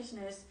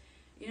righteousness.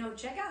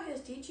 Check out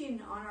his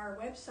teaching on our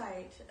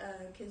website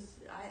because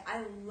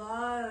I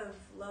love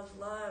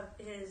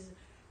his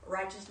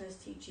righteousess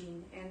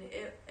teaching, and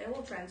it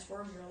will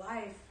transform your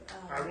life.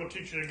 I will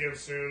teach it again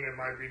soon. It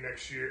might be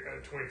next year,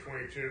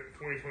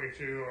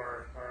 2022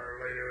 or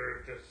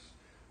later, this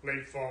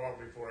late fall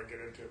before I get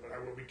into it, but I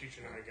will be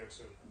teaching that again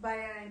soon. But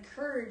I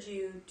encourage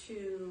you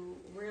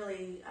to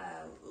really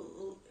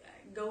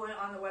go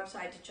on the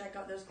website to check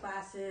out those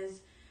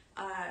classes,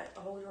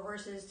 hold your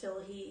horses till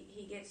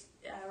he gets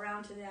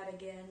around to that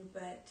again,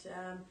 but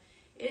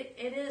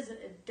it is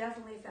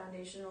definitely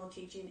foundational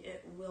teaching.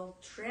 It will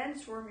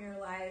transform your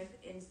life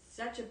in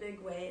such a big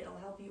way. It'll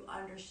help you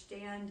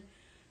understand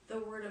the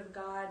Word of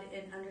God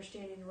and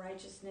understanding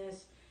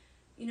righteousness.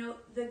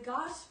 The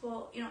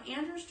gospel,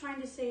 Andrew's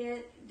trying to say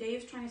it,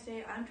 Dave's trying to say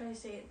it, I'm trying to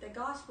say it. The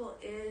gospel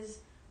is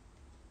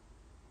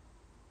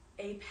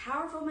a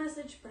powerful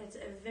message, but it's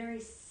a very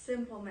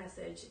simple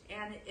message.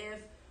 And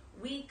if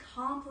we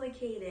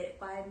complicate it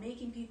by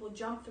making people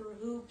jump through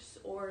hoops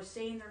or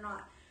saying they're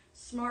not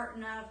smart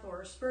enough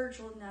or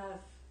spiritual enough.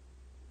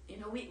 You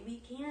know,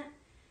 we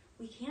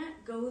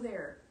can't go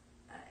there.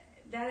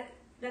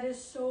 That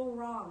is so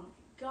wrong.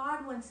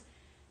 God wants,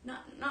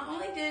 not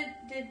only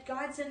did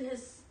God send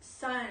his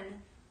son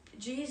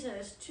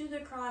Jesus to the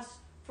cross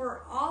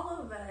for all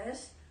of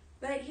us,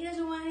 but he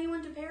doesn't want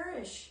anyone to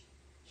perish.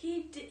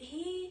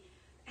 He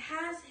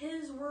has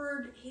his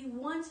word. He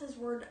wants his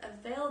word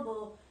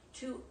available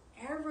to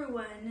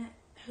everyone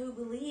who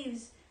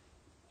believes,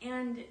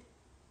 and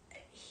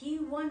he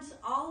wants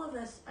all of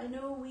us. I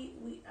know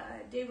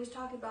Dave was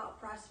talking about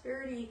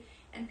prosperity,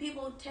 and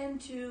people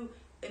tend to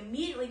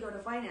immediately go to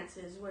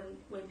finances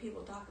when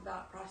people talk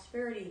about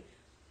prosperity.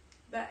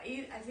 But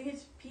I think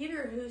it's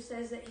Peter who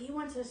says that he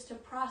wants us to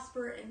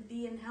prosper and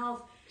be in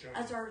health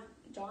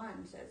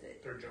John says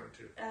it. 3 John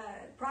 2.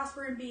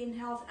 Prosper and be in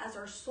health as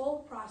our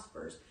soul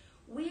prospers.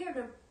 We are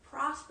to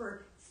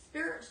prosper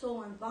spirit,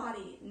 soul, and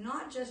body,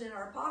 not just in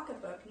our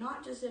pocketbook,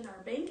 not just in our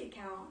bank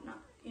account,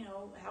 not,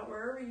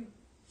 wherever you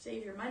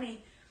save your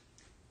money.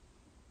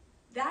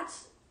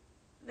 That's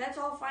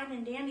all fine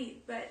and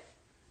dandy, but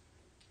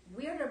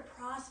we are to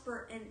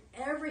prosper in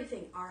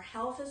everything. Our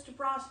health is to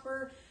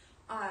prosper.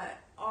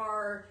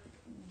 Our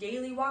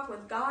daily walk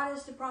with God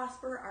is to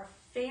prosper. Our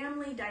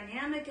family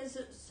dynamic is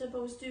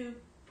supposed to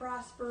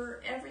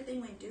prosper.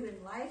 Everything we do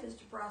in life is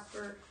to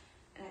prosper.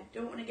 And I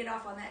don't want to get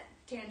off on that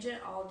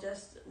tangent. I'll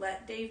just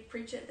let Dave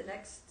preach it the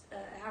next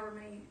however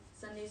many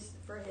Sundays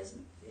for his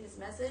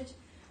message.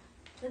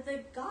 But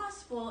the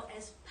gospel,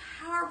 as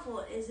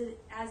powerful as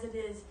it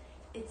is,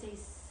 it's a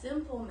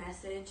simple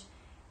message.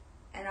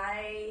 And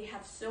I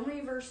have so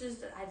many verses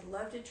that I'd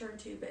love to turn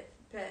to, but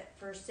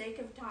for sake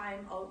of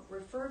time, I'll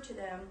refer to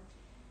them.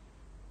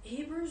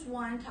 Hebrews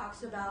 1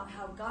 talks about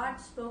how God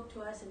spoke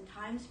to us in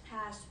times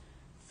past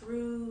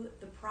through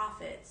the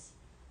prophets,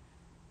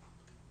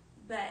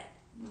 but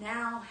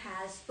now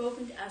has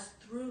spoken to us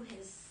through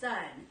his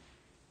son.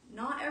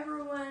 Not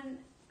everyone,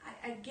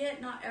 I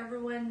get not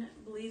everyone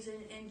believes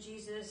in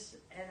Jesus,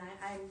 and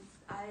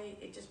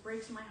it just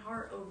breaks my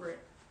heart over it.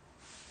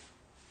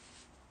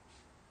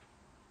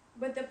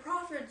 But the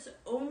prophets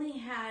only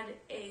had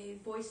a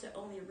voice that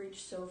only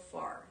reached so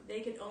far. They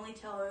could only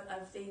tell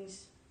of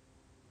things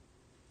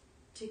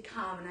to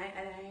come,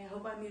 and I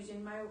hope I'm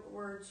using my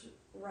words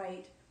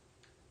right.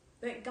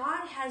 But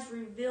God has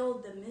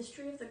revealed the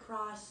mystery of the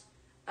cross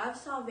of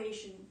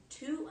salvation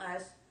to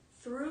us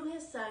through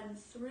his son,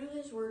 through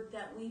his word,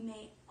 that we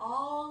may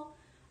all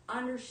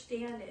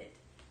understand it.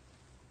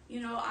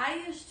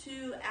 I used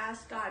to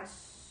ask God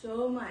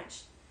so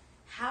much,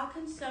 how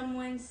can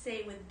someone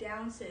say with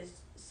Down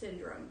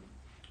syndrome,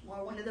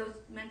 or one of those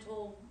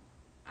mental,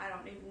 I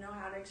don't even know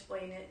how to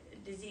explain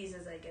it,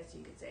 diseases, I guess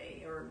you could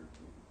say, or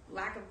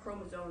lack of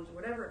chromosomes,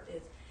 whatever it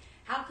is,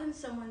 how can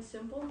someone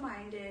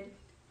simple-minded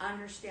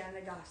understand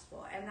the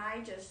gospel? And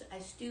I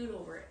stewed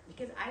over it,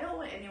 because I don't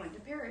want anyone to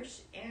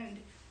perish. And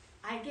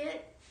I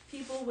get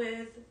people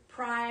with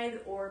pride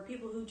or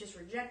people who just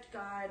reject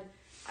God.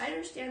 I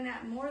understand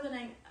that more than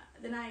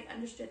I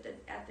understood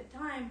at the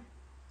time.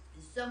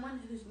 Someone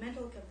whose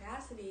mental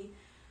capacity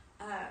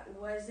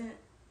wasn't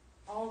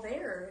all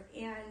there.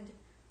 And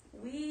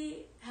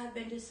we have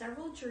been to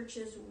several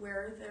churches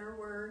where there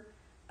were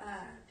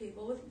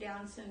people with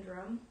Down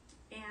syndrome.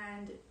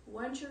 And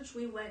one church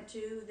we went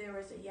to, there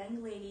was a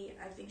young lady,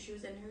 I think she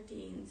was in her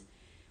teens,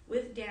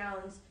 with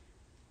Downs,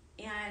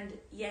 and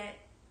yet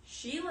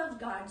she loved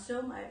God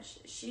so much.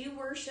 She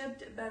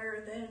worshiped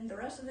better than the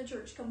rest of the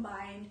church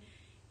combined.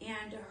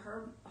 And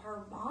her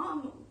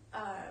mom,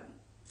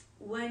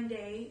 one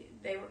day,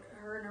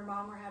 her and her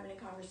mom were having a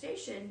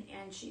conversation,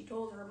 and she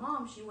told her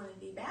mom she wanted to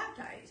be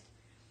baptized,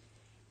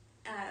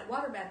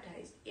 water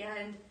baptized.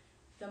 And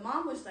the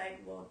mom was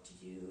like, well,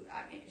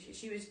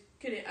 she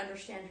couldn't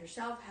understand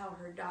herself how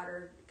her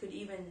daughter could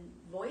even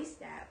voice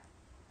that.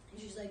 And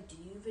she's like, do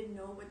you even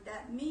know what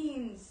that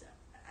means?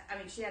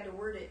 She had to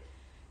word it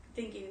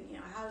thinking,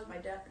 how is my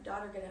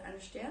daughter going to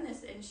understand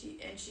this?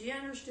 And she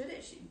understood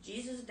it.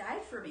 Jesus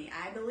died for me.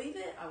 I believe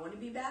it. I want to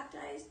be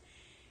baptized.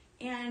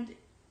 And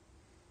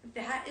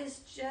that is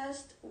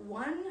just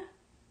one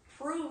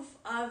proof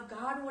of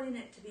God wanting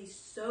it to be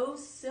so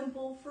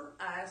simple for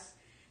us,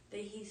 that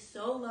he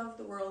so loved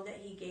the world that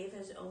he gave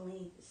his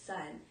only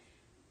son.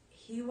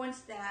 He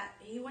wants that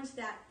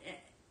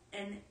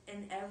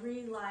in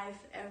every life,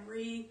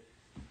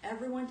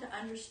 everyone to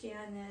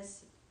understand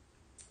this.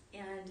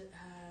 And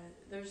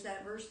there's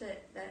that verse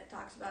that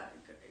talks about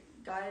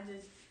God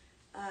is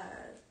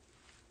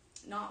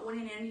not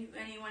wanting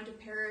anyone to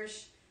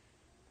perish.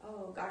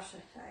 Oh gosh,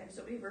 I have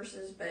so many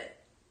verses, but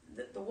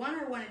the one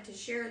I wanted to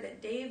share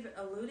that Dave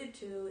alluded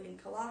to in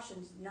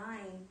Colossians 9,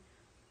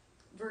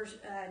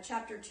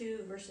 chapter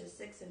 2, verses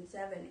 6 and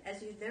 7.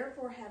 As you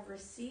therefore have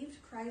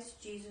received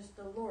Christ Jesus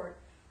the Lord,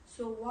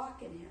 so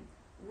walk in him,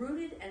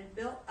 rooted and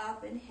built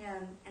up in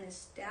him, and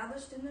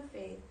established in the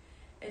faith,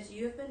 as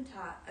you have been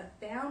taught,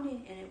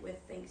 abounding in it with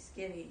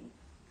thanksgiving.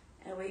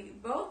 And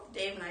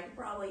Dave and I could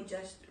probably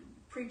just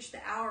preach the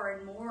hour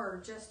and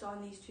more just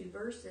on these 2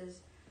 verses.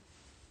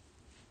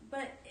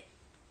 But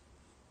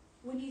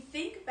when you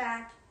think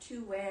back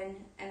to when,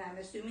 and I'm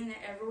assuming that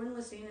everyone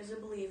listening is a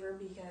believer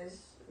because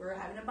we're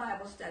having a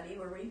Bible study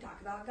where we talk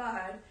about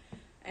God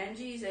and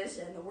Jesus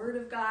and the Word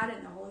of God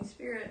and the Holy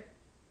Spirit.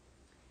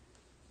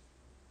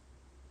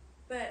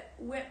 But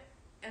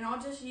and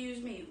I'll just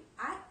use me.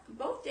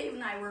 Both Dave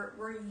and I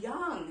were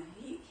young.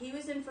 He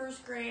was in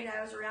 1st grade.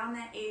 I was around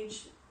that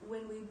age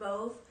when we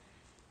both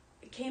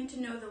came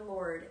to know the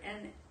Lord.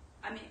 And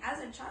I mean, as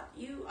a child,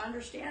 you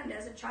understand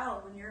as a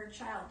child, when you're a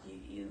child,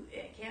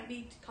 it can't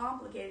be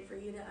complicated for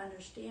you to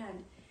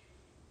understand.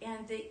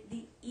 And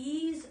the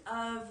ease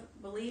of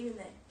believing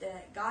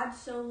that God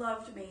so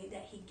loved me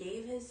that he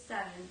gave his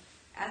son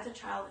as a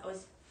child,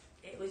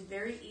 it was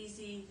very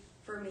easy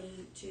for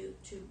me to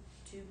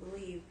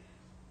believe.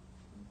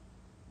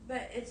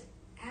 But it's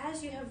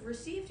as you have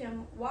received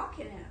him, walk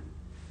in him.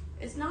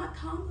 It's not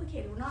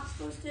complicated. We're not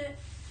supposed to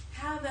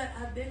have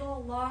a big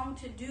old long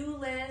to-do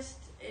list.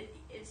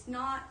 It's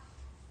not,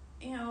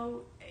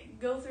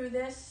 go through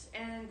this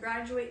and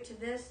graduate to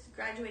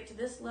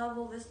this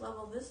level, this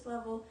level, this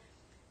level.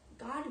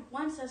 God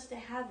wants us to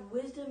have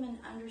wisdom and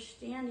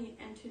understanding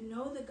and to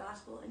know the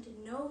gospel and to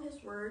know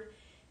his word,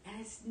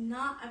 and it's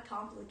not a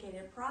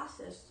complicated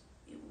process.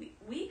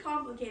 We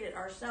complicate it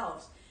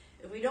ourselves.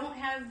 If we don't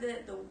have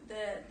the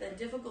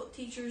difficult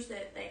teachers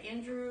that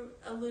Andrew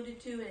alluded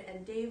to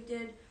and Dave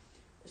did,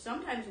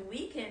 sometimes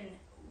we can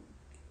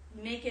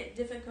make it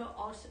difficult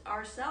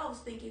ourselves,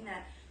 thinking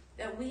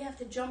that we have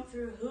to jump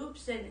through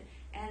hoops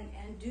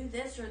and do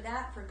this or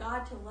that for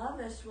God to love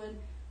us, when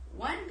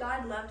one,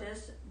 God loved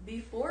us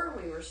before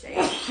we were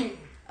saved.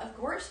 Of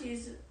course,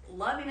 he's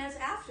loving us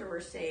after we're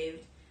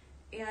saved.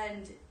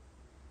 And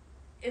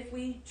if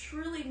we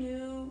truly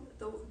knew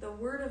the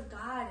Word of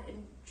God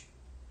and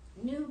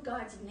knew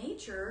God's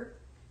nature,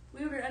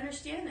 we would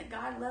understand that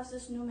God loves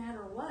us no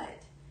matter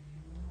what.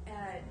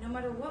 No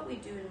matter what we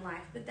do in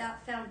life. But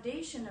that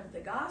foundation of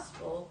the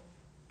gospel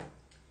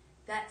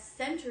that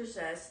centers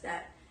us,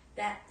 that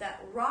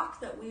rock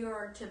that we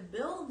are to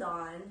build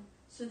on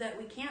so that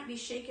we can't be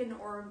shaken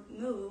or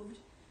moved,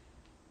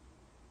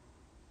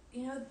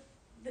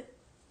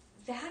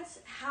 that's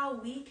how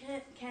we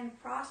can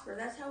prosper.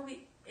 That's how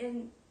we,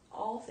 in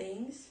all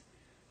things.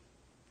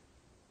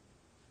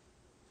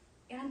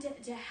 And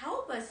to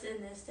help us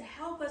in this, to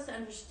help us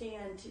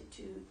understand,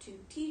 to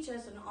teach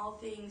us in all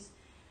things,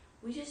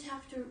 we just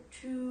have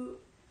to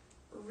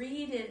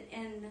read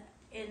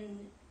in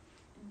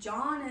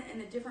John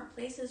and the different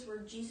places where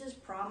Jesus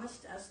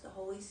promised us the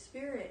Holy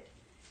Spirit.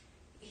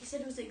 He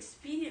said it was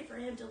expedient for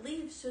him to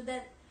leave so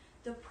that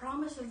the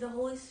promise of the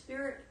Holy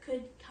Spirit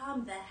could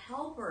come, the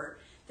helper,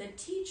 the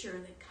teacher,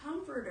 the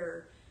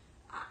comforter.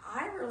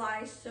 I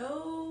rely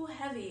so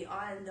heavy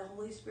on the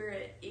Holy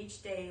Spirit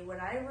each day when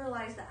I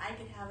realize that I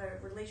can have a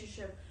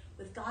relationship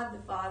with God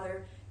the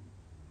Father,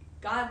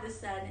 God the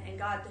Son, and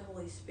God the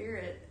Holy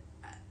Spirit.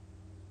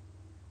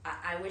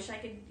 I wish I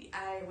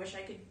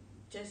could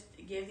just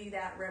give you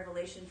that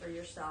revelation for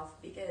yourself,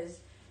 because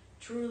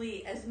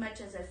truly, as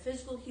much as a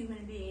physical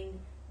human being,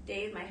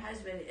 Dave, my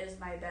husband, is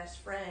my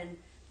best friend,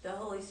 the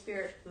Holy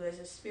Spirit, who is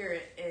a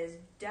spirit, is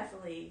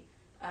definitely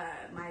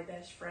my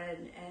best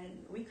friend,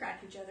 and we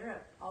crack each other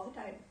up all the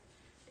time.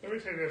 Let me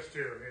say this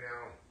too,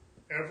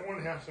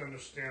 everyone has to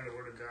understand the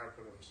Word of God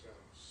for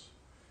themselves.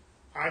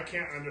 I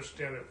can't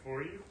understand it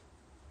for you.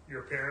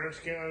 Your parents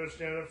can't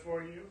understand it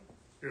for you.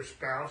 Your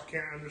spouse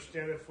can't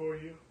understand it for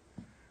you.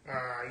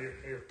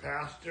 Your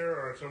pastor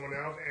or someone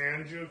else,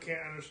 Andrew,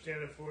 can't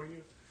understand it for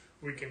you.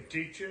 We can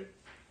teach it.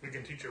 We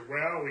can teach it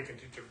well. We can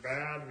teach it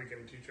bad. We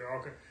can teach it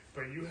all kinds.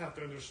 But you have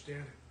to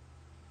understand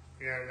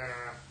it. And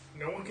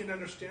no one can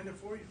understand it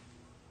for you.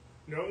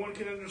 No one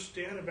can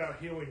understand about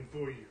healing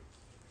for you.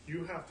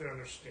 You have to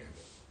understand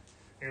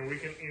it. And we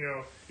can,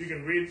 you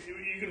can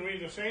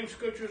read the same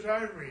scriptures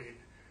I read,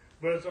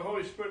 but it's the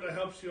Holy Spirit that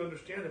helps you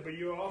understand it. But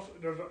you also,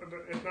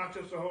 it's not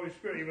just the Holy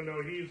Spirit, even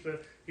though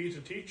he's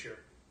a teacher.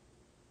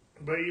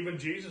 But even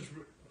Jesus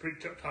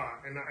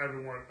taught, and not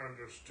everyone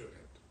understood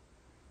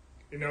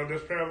it.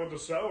 This parable of the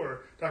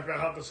sower talks about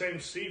how the same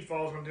seed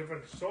falls on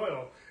different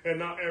soil, and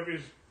not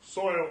every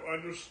soil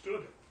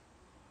understood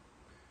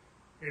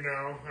it.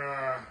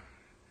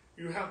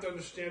 You have to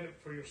understand it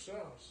for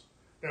yourselves.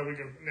 We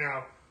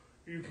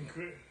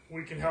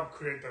can help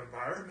create the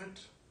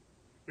environment.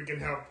 We can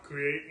help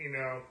create,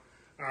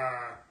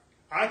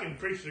 I can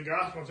preach the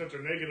gospel in such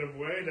a negative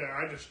way that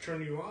I just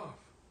turn you off.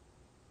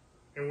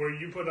 And where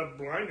you put up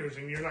blinders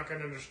and you're not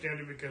going to understand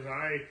it because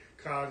I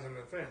cause an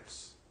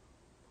offense.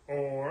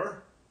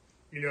 Or,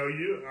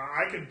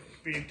 I could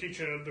be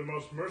teaching it the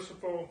most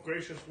merciful,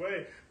 gracious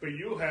way, but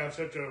you have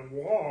such a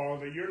wall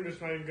that you're just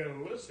not even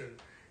going to listen.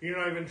 You're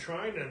not even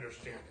trying to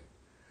understand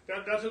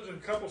it. That's just a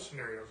couple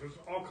scenarios. There's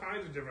all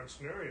kinds of different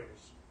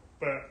scenarios.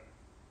 But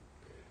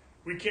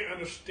we can't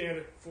understand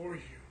it for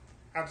you.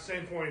 At the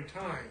same point in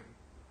time,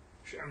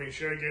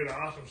 Sherry gave an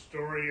awesome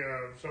story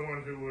of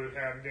someone who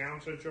had Down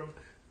syndrome.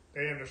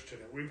 They understood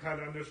it. We've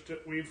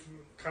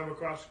come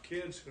across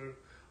kids who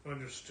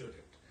understood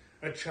it.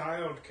 A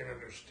child can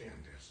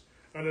understand this.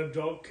 An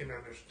adult can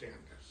understand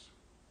this.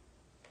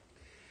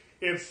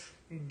 It's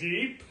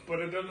deep, but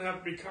it doesn't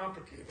have to be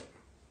complicated.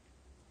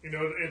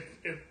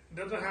 It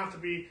doesn't have to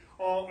be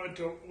all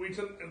into.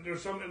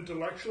 There's some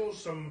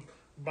intellectuals, some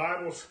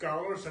Bible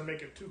scholars that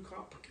make it too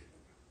complicated.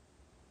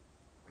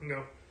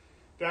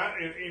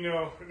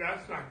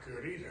 That's not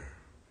good either.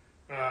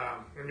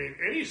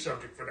 Any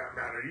subject for that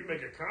matter, you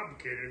make it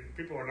complicated,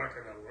 people are not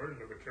going to learn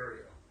the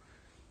material.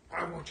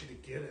 I want you to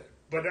get it.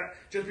 But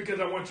just because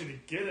I want you to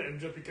get it and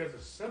just because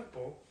it's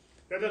simple,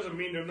 that doesn't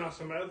mean there's not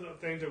some other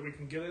things that we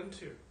can get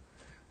into.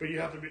 But you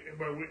have to be,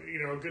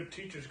 a good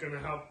teacher is going to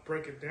help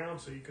break it down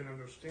so you can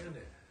understand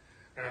it.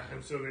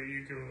 And so that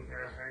you can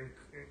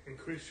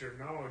increase your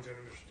knowledge and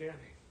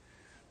understanding.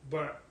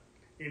 But,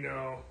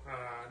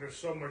 there's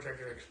so much I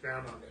can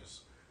expound on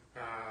this.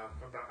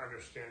 About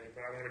understanding,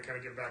 but I want to kind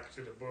of get back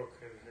to the book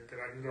because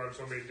I can go on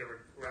so many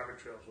different rabbit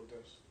trails with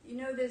this.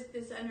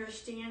 This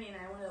understanding,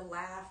 I want to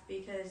laugh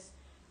because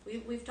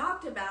we've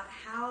talked about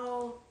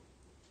how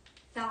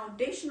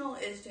foundational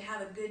is to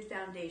have a good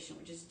foundation,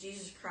 which is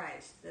Jesus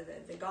Christ,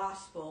 the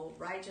gospel,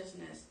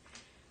 righteousness.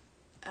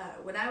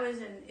 When I was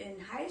in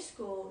high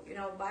school,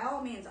 by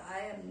all means, I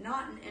am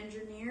not an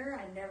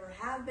engineer. I never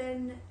have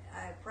been.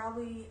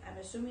 I'm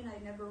assuming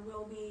I never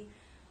will be.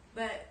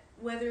 But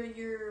whether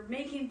you're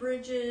making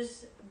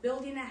bridges,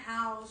 building a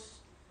house,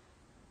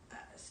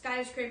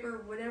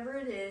 skyscraper, whatever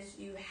it is,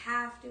 you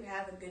have to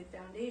have a good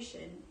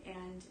foundation.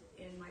 And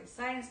in my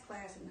science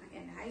class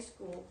in high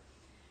school,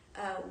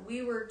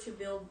 we were to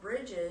build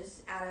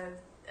bridges out of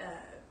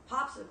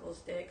popsicle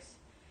sticks.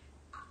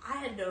 I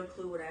had no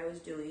clue what I was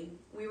doing.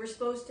 We were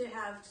supposed to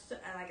have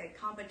like a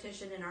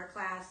competition in our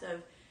class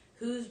of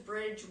whose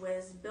bridge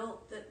was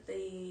built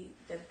the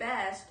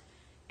best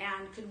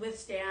and could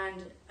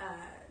withstand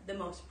the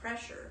most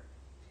pressure.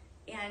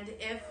 And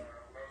if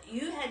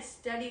you had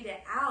studied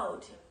it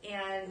out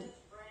and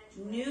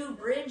knew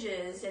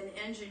bridges and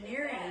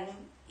engineering,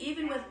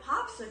 even with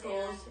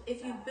popsicles,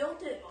 if you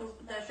built it,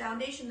 the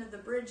foundation of the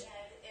bridge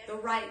the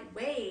right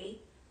way,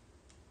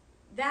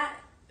 that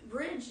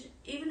bridge,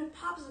 even with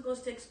popsicle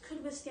sticks,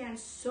 could withstand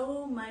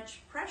so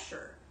much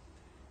pressure.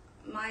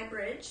 My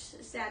bridge,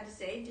 sad to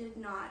say, did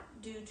not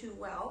do too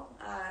well.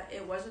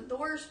 It wasn't the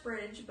worst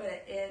bridge,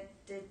 but it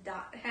did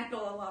not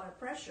handle a lot of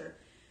pressure.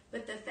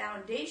 But the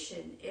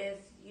foundation, if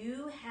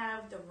you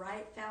have the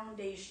right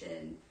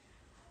foundation,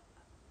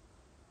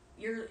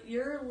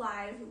 your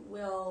life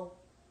will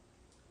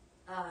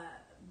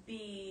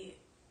be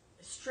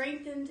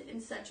strengthened in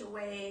such a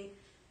way.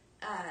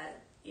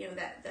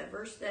 That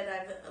verse that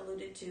I've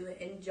alluded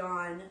to in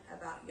John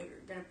about you're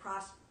going to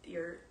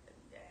prosper,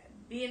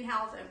 be in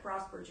health and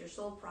prospers, your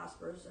soul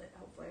prospers.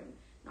 Hopefully I'm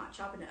not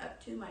chopping it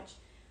up too much.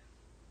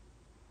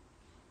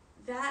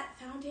 That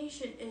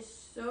foundation is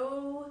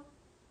so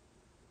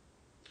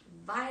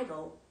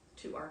vital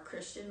to our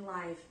Christian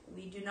life.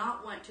 We do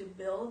not want to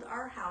build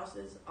our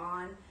houses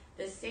on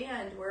the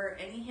sand where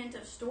any hint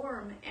of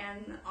storm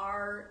and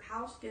our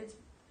house gets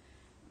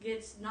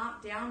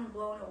knocked down and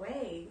blown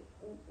away.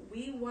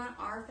 We want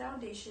our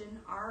foundation,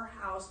 our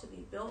house, to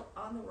be built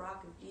on the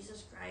rock of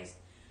Jesus Christ,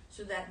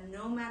 so that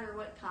no matter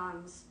what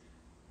comes,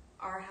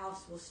 our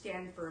house will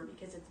stand firm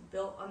because it's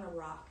built on the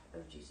rock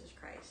of Jesus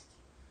Christ.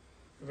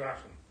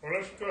 Awesome. Well,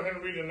 let's go ahead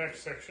and read the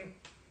next section.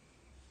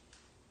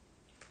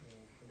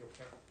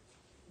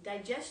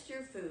 Digest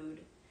your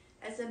food.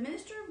 As a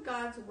minister of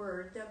God's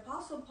word, the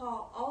Apostle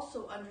Paul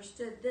also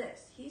understood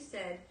this. He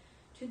said,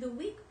 "To the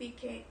weak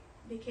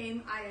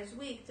became I as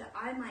weak, that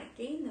I might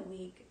gain the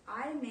weak.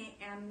 I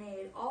am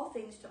made all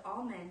things to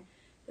all men,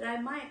 that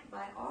I might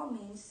by all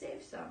means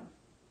save some."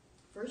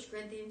 1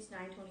 Corinthians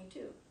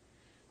 9:22.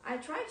 I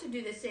try to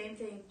do the same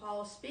thing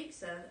Paul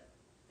speaks of,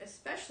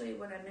 especially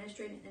when I'm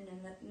ministering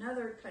in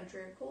another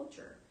country or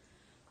culture.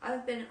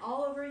 I've been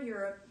all over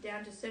Europe,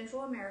 down to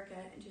Central America,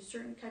 and to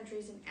certain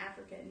countries in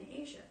Africa and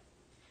Asia.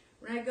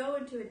 When I go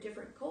into a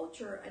different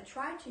culture, I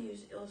try to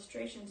use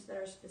illustrations that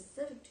are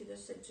specific to the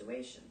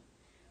situation.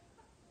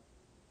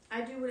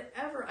 I do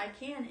whatever I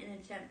can in an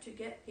attempt to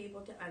get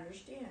people to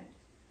understand.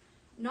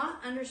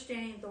 Not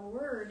understanding the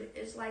word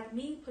is like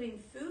me putting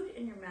food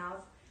in your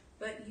mouth,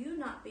 but you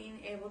not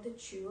being able to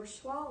chew or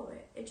swallow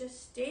it. It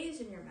just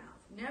stays in your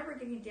mouth, never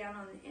getting down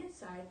on the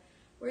inside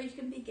where you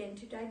can begin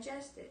to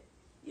digest it.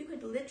 You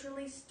could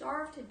literally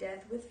starve to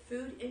death with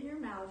food in your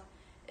mouth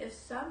if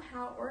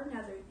somehow or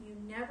another you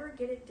never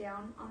get it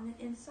down on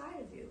the inside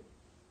of you.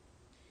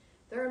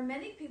 There are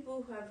many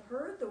people who have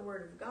heard the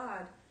word of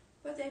God,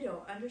 but they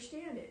don't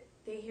understand it.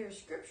 They hear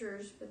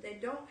scriptures, but they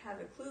don't have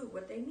a clue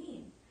what they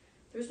mean.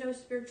 There's no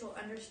spiritual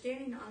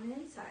understanding on the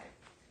inside.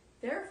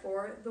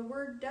 Therefore, the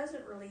word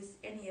doesn't release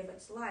any of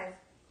its life,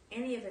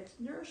 any of its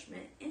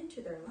nourishment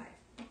into their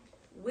life.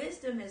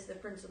 Wisdom is the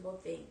principal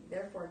thing.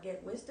 Therefore,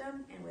 get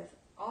wisdom, and with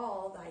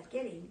all thy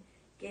getting,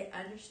 get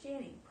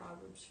understanding.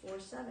 Proverbs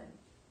 4:7.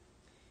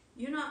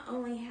 You not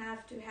only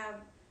have to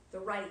have the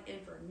right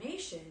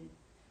information,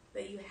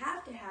 but you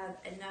have to have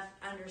enough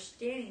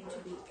understanding to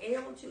be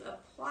able to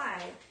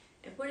apply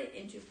and put it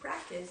into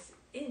practice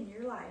in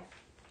your life.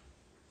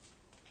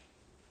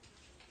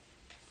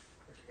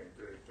 Okay,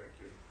 great, thank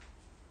you.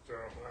 So,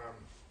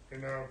 you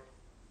know,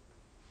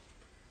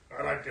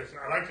 I like this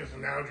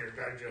analogy of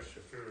digest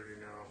your food. You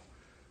know,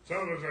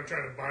 some of us are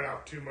trying to bite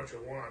off too much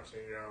at once,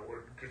 and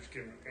we're just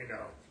getting.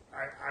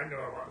 I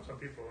know some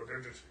people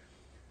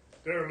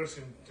they're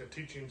listening to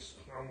teachings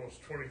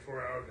almost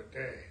 24 hours a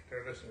day.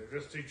 They're listening to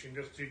this teaching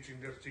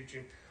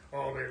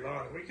all day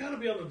long. We got to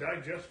be able to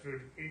digest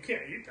food. You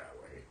can't eat that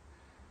way.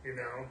 You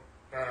know,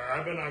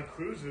 I've been on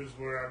cruises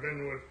where I've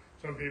been with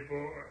some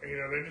people.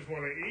 They just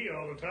want to eat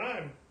all the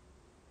time,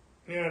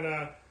 and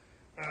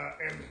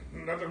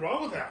nothing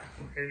wrong with that.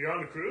 And you're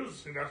on a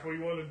cruise, and that's what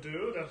you want to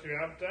do. That's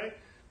your appetite.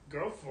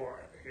 Go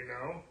for it.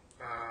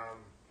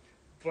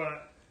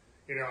 But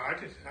I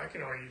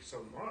can only eat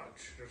so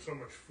much. There's so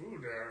much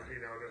food there.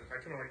 That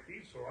I can only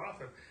eat so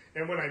often.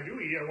 And when I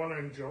do eat, I want to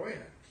enjoy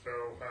it. So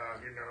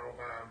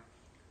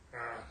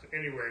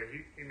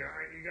anyway, you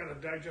got to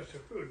digest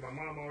your food. My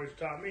mom always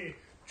taught me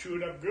chew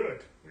it up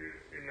good.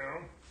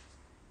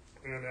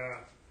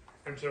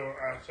 And so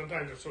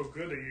sometimes it's so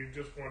good that you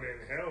just want to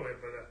inhale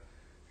it, but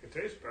it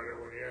tastes better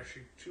when you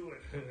actually chew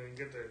it and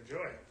get to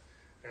enjoy it.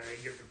 And you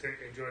get to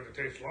enjoy the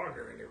taste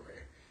longer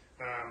anyway.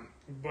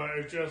 But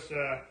it's just,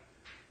 again,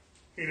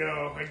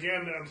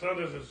 some of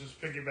this is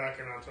just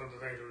piggybacking on some of the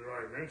things we've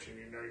already mentioned.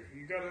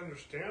 You got to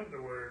understand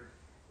the word.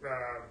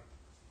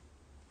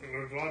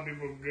 There's a lot of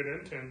people who get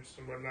intense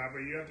and whatnot, but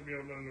you have to be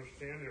able to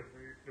understand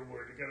the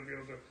word. You got to be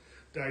able to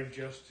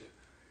digest it.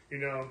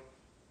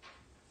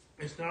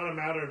 It's not a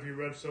matter if you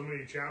read so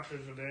many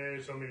chapters a day,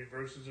 so many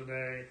verses a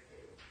day.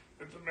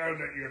 It's a matter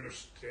that you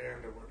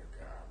understand the Word of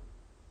God.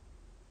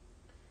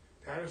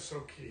 That is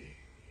so key,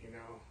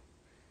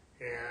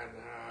 And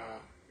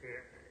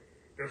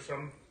there's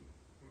some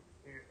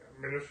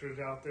ministers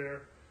out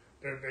there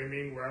that they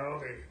mean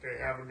well, they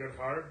have a good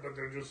heart, but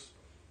they're just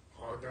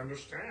hard to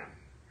understand,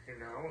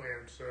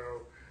 And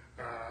so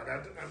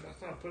that's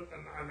not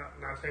I'm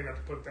not saying not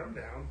to put them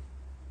down,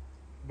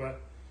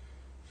 but.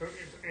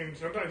 And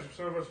sometimes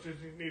some of us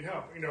just need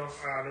help. There was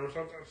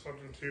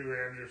something too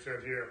Andrew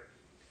said here.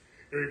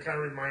 It kind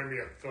of reminded me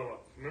of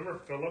Philip. Remember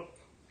Philip?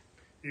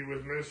 He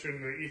was ministering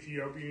in the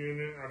Ethiopian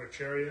unit on a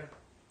chariot.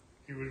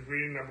 He was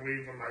reading, I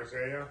believe, from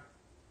Isaiah.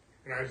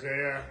 And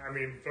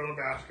Philip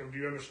asked him, "Do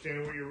you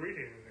understand what you're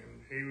reading?"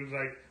 And he was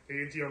like,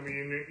 the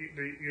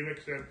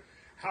eunuch said,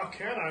 "How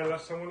can I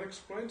unless someone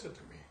explains it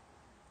to me?"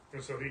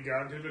 And so he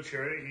got into the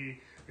chariot,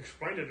 he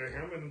explained it to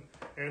him,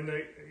 and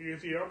the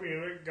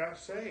Ethiopian got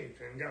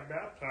saved and got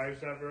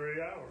baptized that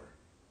very hour.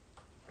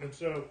 And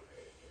so,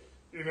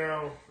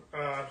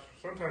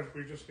 sometimes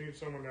we just need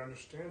someone to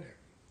understand it.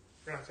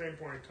 At the same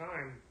point in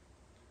time,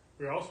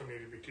 we also need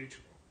to be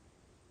teachable.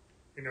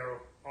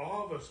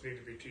 All of us need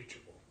to be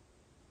teachable.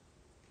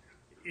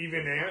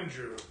 Even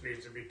Andrew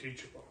needs to be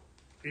teachable.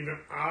 Even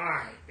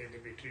I need to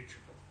be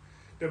teachable.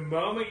 The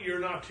moment you're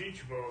not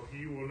teachable,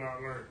 you will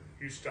not learn.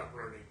 You stop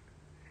learning.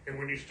 And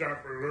when you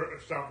stop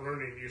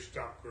learning, you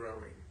stop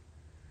growing.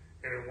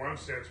 And in one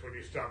sense, when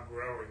you stop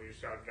growing, you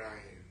start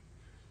dying.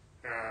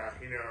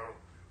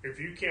 If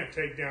you can't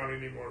take down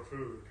any more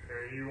food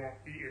and you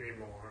won't eat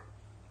anymore,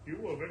 you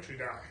will eventually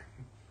die.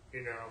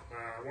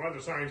 One of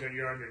the signs that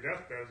you're on your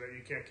deathbed is that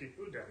you can't keep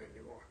food down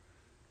anymore.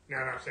 Now,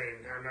 I'm not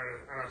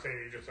saying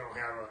you just don't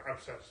have an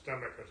upset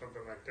stomach or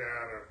something like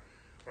that,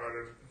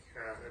 or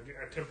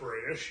a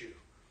temporary issue,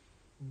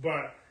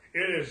 but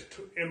it is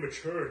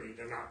immaturity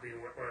to not be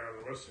willing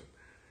to listen.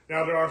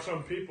 Now, there are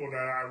some people that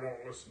I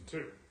won't listen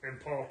to, and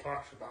Paul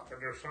talks about that.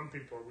 There are some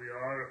people we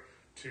are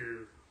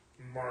to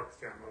mark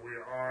them, and we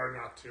are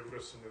not to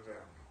listen to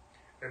them.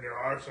 And there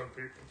are some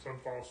people, some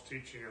false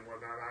teaching and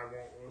whatnot I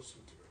won't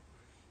listen to.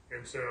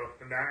 And so,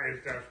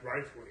 that's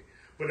rightfully.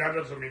 But that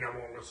doesn't mean I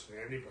won't listen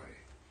to anybody.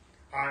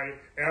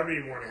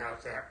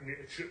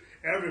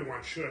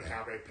 Everyone should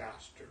have a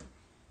pastor.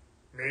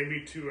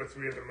 Maybe 2 or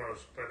 3 at the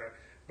most, but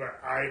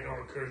I don't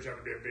encourage that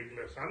to be a big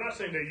list. I'm not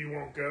saying that you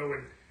won't go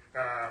and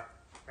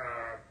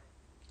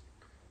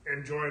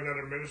enjoy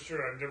another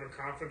minister at a different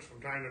conference from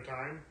time to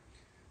time,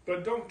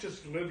 but don't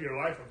just live your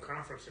life from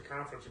conference to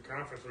conference to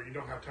conference where you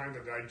don't have time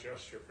to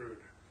digest your food.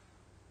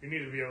 You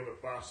need to be able to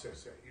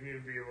process it. You need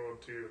to be able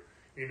to,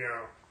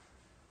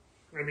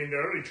 the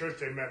early church,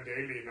 they met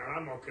daily, and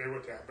I'm okay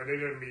with that, but they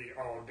didn't meet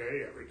all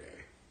day every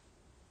day,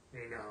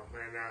 and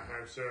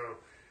so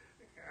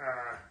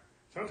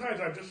sometimes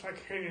I just like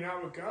hanging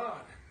out with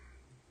God.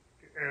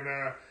 And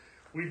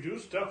we do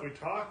stuff, we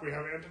talk, we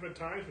have intimate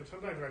times, but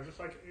sometimes I just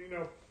like,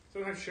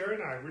 sometimes Sherry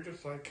and I, we're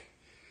just like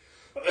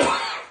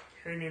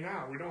hanging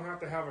out. We don't have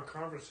to have a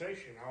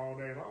conversation all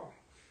day long.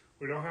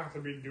 We don't have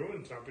to be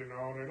doing something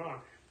all day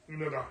long.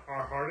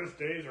 Our hardest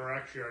days are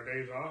actually our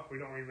days off. We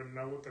don't even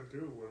know what to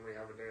do when we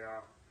have a day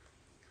off.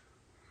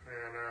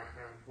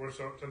 And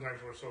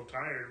sometimes we're so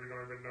tired, we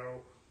don't even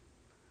know.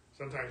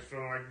 Sometimes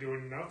feeling like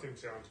doing nothing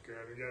sounds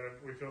good, and yet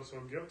we feel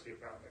so guilty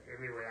about it.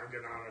 Anyway, I'm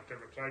getting on a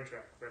different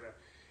sidetrack, but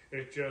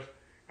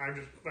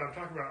I'm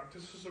talking about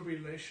this is a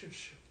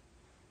relationship.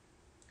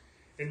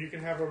 And you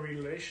can have a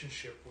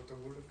relationship with the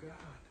Word of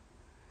God.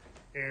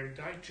 And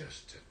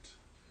digest it.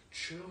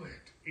 Chew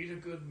it. Eat a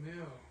good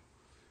meal.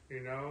 You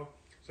know,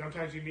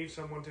 sometimes you need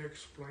someone to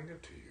explain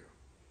it to you.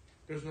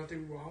 There's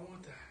nothing wrong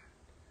with that.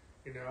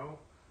 You know,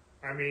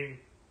 I mean,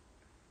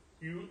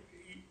 you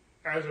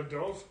as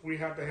adults, we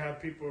have to have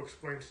people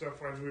explain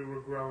stuff as we were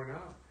growing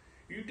up.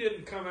 You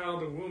didn't come out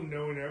of the womb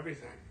knowing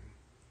everything.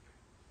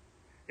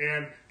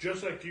 And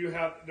just like you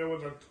had, you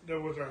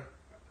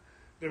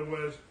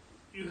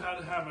had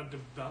to have a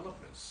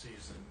development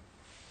season.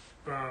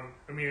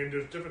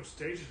 There's different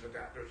stages of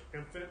that. There's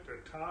infant,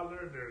 there's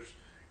toddler, there's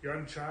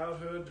young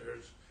childhood,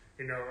 there's,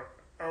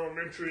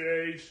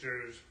 elementary age,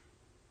 there's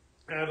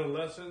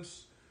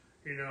adolescence,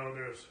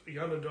 there's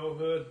young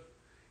adulthood.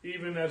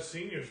 Even as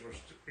seniors, we're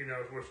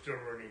still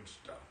learning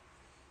stuff,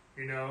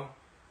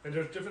 and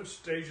there's different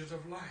stages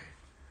of life,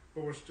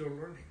 but we're still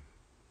learning,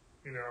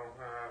 and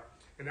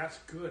that's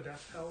good,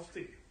 that's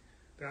healthy,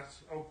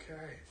 that's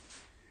okay.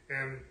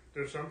 And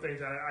there's some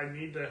things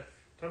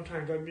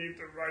sometimes I need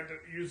to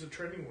use the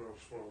training wheels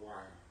for a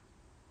while.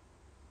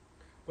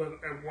 But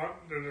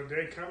there's a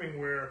day coming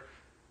where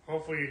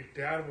hopefully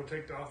Dad will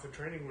take off the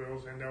training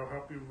wheels and they'll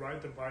help you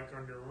ride the bike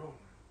on your own.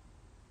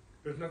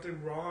 There's nothing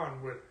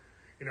wrong with,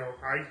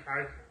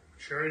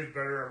 Sherry's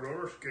better at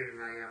roller skating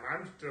than I am.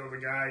 I'm still the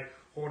guy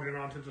holding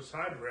onto the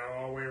side rail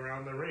all the way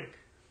around the rink.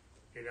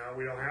 We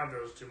don't have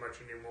those too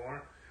much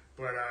anymore.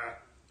 But,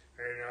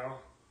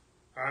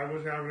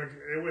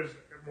 it was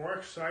more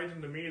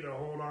exciting to me to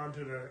hold on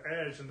to the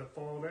edge than to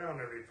fall down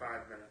every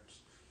 5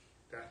 minutes.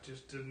 That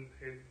just didn't,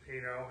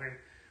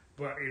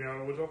 but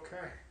it was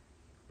okay.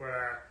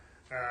 But,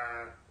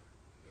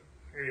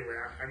 anyway,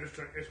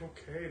 it's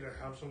okay to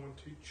have someone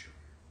teach you.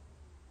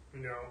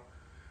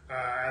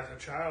 As a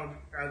child,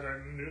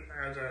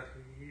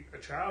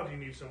 you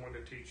need someone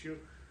to teach you.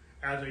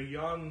 As a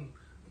young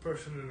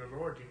person in the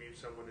Lord, you need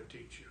someone to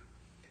teach you.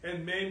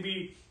 And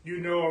maybe you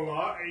know a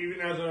lot,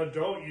 even as an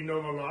adult, you know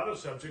a lot of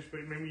subjects,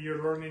 but maybe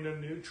you're learning a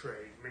new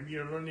trade. Maybe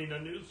you're learning a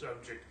new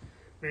subject.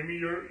 Maybe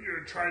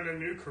you're trying a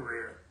new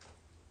career.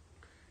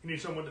 You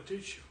need someone to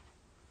teach you.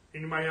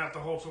 And you might have to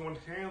hold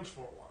someone's hands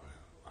for a while.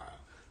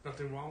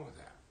 Nothing wrong with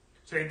that.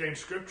 Same thing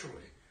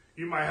scripturally.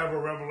 You might have a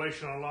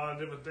revelation on a lot of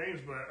different things,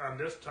 but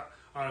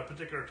on a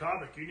particular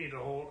topic, you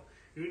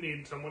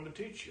need someone to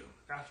teach you.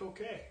 That's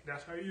okay.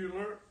 That's how you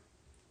learn.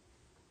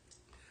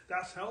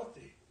 That's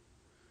healthy.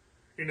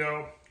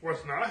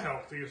 What's not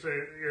healthy is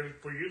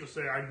for you to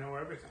say, I know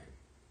everything.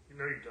 You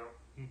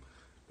don't.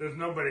 There's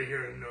nobody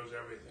here who knows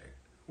everything.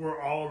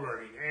 We're all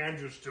learning.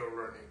 Andrew's still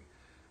learning.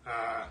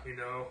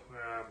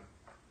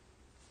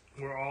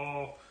 We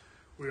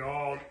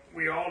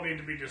all need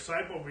to be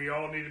discipled. We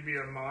all need to be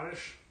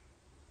admonished.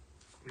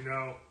 I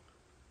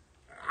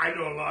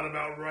know a lot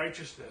about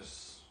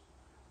righteousness,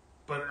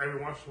 but every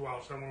once in a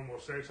while someone will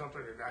say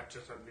something and that's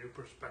just a new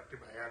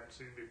perspective I hadn't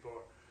seen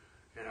before,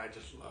 and I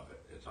just love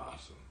it. It's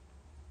awesome.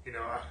 I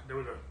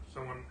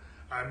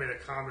made a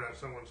comment on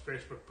someone's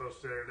Facebook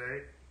post the other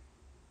day.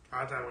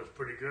 I thought it was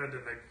pretty good,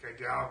 and a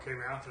gal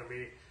came after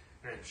me,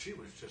 and she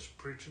was just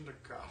preaching the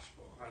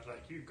gospel. I was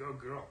like, you go,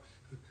 girl.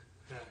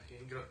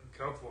 You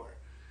go for it.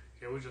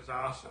 It was just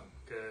awesome,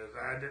 because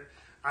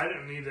I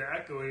didn't need to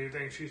echo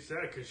anything she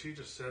said, because she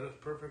just said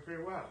it perfectly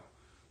well.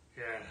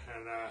 Yeah,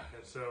 and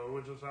so it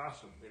was just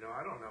awesome.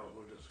 I don't know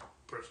who this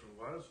person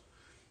was.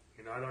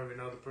 I don't even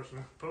know the person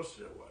who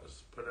posted it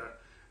was, but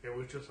it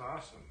was just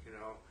awesome,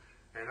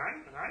 And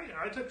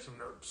I took some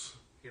notes,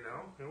 It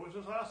was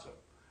just awesome.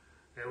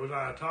 It was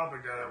on a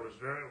topic that I was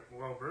very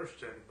well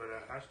versed in, but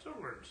I still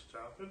learned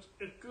stuff.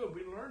 It's good.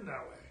 We learn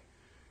that way,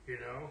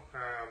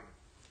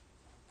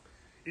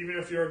 Even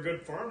if you're a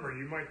good farmer,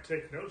 you might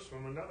take notes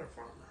from another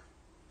farmer.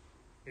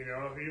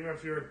 Even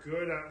if you're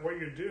good at what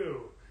you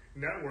do,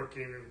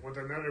 networking with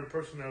another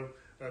person of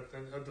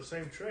the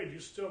same trade, you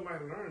still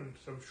might learn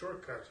some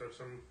shortcuts or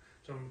some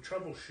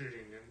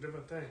troubleshooting and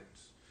different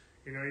things.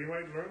 You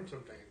might learn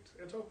some things.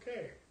 It's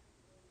okay.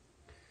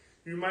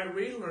 You might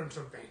relearn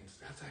some things.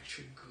 That's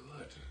actually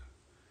good.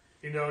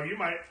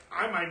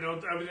 I might know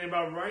everything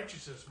about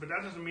righteousness, but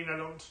that doesn't mean I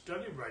don't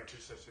study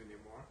righteousness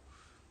anymore.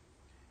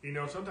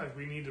 Sometimes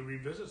we need to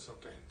revisit some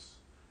things.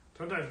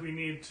 Sometimes we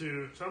need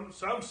to, some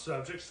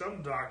subjects,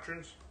 some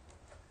doctrines,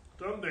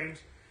 some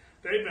things,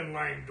 they've been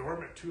lying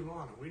dormant too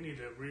long, and we need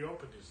to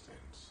reopen these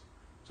things.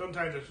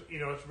 Sometimes it's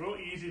real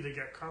easy to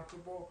get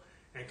comfortable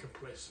and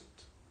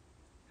complacent.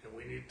 And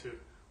we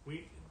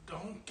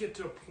don't get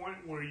to a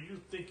point where you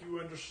think you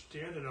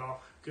understand it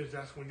all, because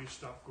that's when you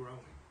stop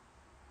growing.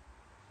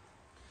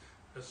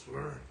 Let's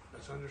learn.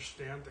 Let's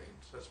understand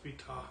things. Let's be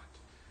taught.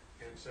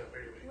 And so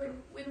anyway.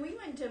 When we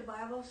went to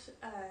Bible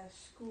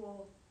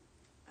school,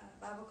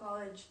 Bible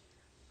college,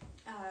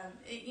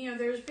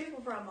 there's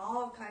people from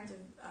all kinds of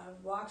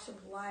walks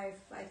of life.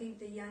 I think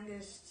the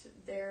youngest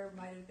there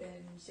might have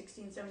been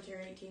 16, 17,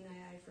 or 18,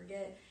 I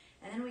forget.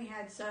 And then we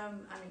had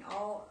some,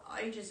 all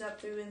ages up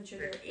through into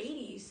their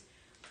 80s.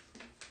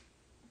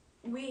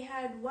 We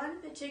had one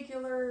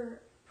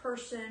particular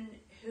person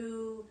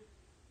who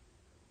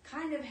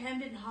kind of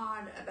hemmed and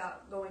hawed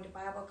about going to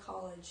Bible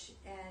college,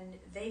 and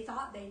they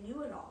thought they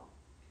knew it all.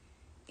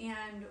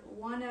 And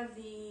one of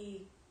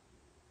the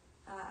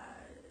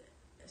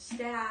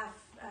staff,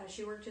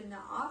 she worked in the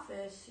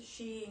office,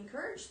 she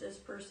encouraged this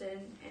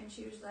person, and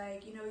she was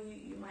like,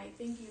 you might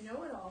think you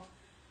know it all,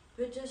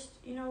 but just,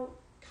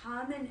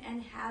 come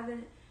and have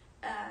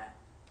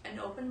an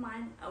open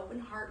mind, open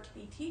heart to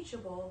be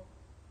teachable.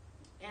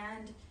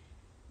 And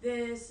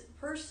this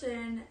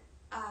person,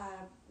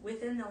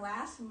 within the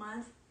last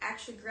month,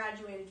 actually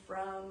graduated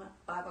from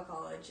Bible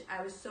college.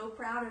 I was so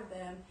proud of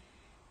them.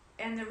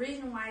 And the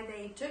reason why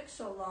they took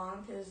so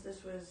long, because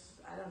this was,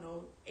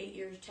 8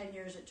 years, 10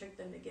 years it took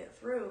them to get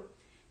through,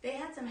 they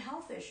had some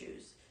health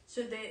issues.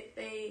 So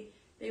they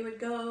would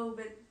go,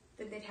 but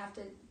then they'd have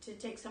to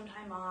take some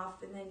time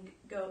off and then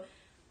go.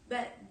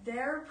 But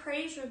their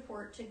praise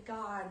report to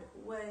God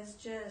was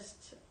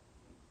just,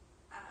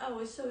 it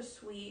was so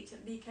sweet,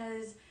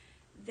 because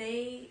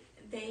they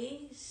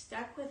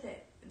stuck with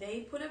it.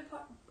 They put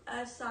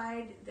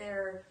aside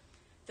their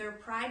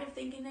pride of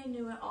thinking they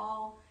knew it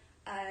all.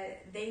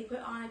 They put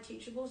on a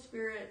teachable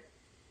spirit,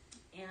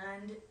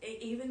 and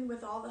even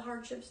with all the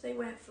hardships they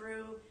went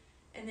through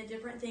and the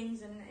different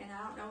things, and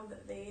I don't know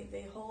that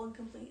the whole and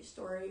complete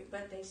story,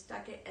 but they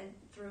stuck it and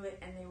through it,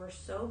 and they were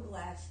so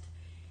blessed.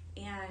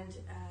 And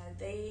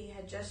they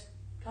had just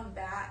come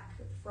back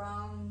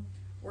from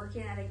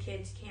working at a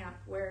kids camp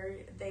where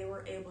they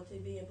were able to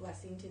be a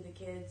blessing to the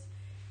kids.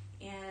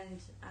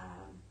 And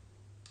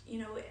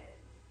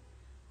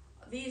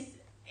these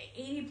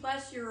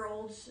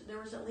 80-plus-year-olds, there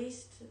was at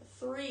least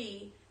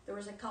 3. There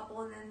was a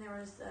couple, and then there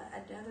was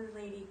another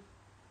lady.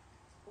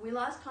 We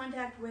lost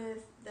contact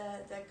with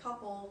the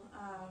couple.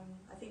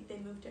 I think they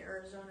moved to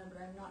Arizona,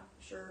 but I'm not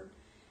sure.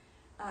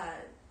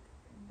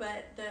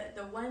 But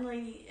the one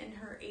lady in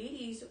her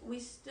 80s, we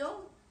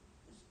still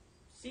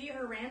see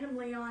her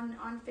randomly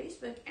on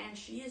Facebook, and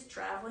she is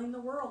traveling the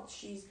world.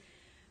 She's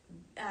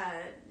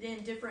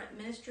in different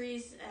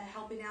ministries,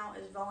 helping out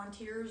as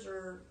volunteers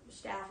or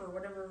staff or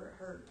whatever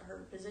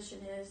her position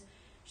is.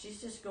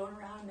 She's just going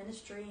around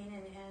ministering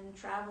and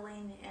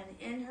traveling, and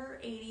in her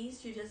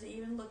 80s, she doesn't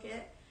even look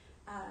it.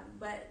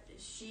 But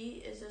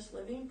she is just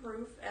living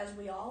proof, as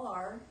we all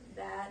are,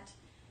 that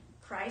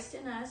Christ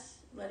in us,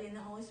 letting the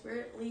Holy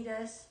Spirit lead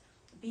us,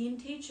 being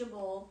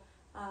teachable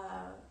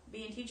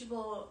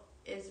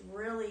is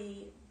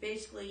really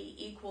basically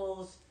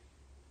equals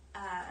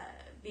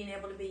being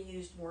able to be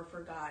used more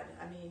for God.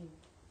 I mean,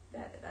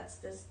 that's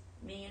just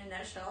me in a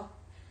nutshell.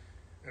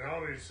 And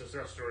all these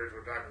success stories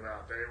we're talking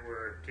about, they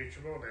were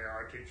teachable, they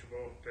are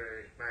teachable.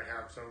 They might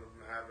have, some of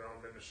them have their own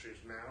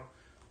ministries now.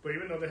 But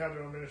even though they have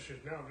their own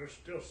ministries now, they're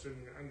still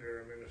sitting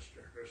under a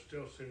minister. They're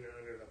still sitting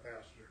under the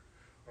pastor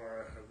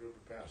or a group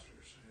of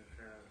pastors.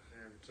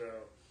 And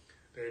so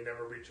they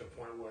never reach a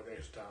point where they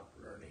stop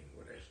learning,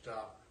 where they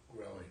stop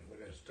growing, where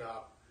they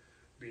stop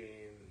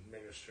being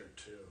ministered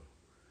to.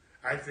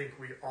 I think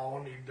we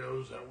all need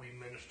those that we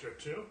minister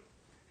to,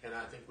 and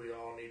I think we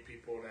all need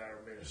people that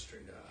are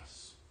ministering to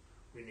us.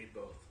 We need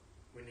both.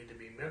 We need to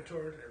be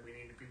mentored, and we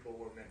need people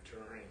we're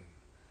mentoring.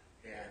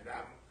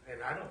 And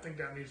I don't think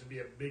that needs to be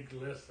a big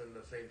list in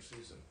the same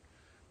season.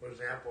 For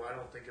example, I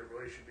don't think it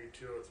really should be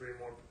 2 or 3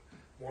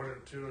 more than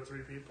 2 or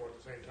 3 people at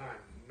the same time.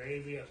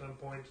 Maybe at some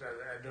points at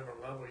a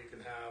different level you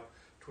can have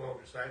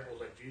 12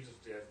 disciples like Jesus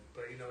did.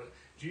 But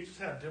Jesus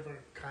had different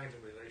kinds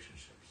of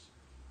relationships.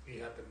 He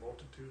had the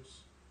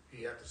multitudes,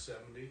 he had the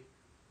 70,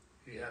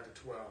 he had the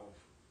 12,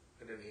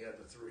 and then he had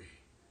the 3,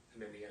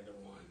 and then he had the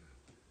 1.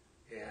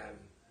 And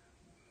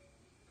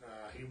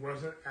he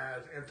wasn't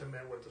as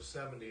intimate with the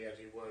 70 as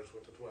he was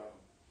with the 12.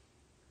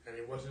 And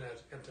he wasn't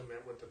as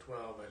intimate with the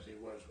 12 as he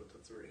was with the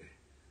 3.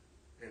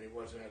 And he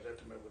wasn't as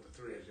intimate with the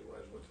 3 as he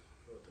was with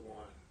the 1.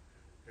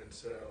 And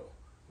so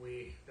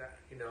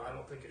I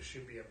don't think it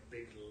should be a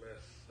big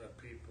list of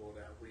people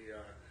that we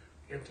are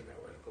intimate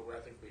with, but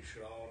I think we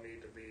should all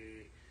need to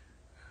be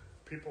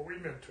people we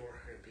mentor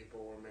and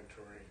people we're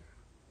mentoring.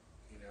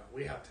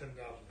 We have 10,000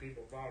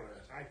 people following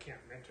us. I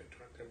can't mentor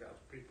 10,000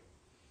 people.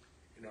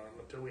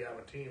 Until we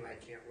have a team, I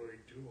can't really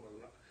do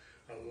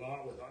a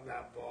lot with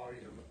that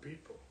volume of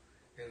people.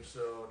 And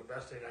so the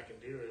best thing I can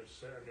do is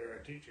sit under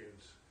our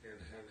teachings and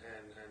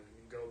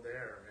go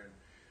there.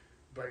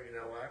 But you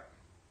know what?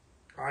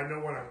 I know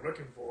what I'm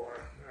looking for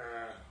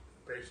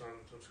based on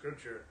some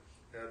scripture.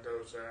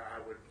 Those I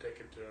would take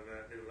it to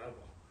a new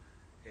level.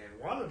 And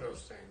one of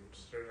those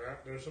things,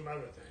 there's some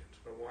other things,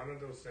 but one of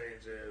those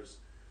things is,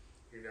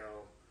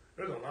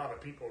 there's a lot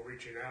of people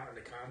reaching out in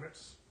the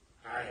comments.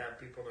 I have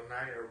people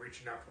tonight who are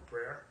reaching out for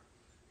prayer.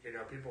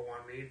 People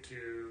want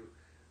to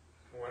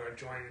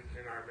join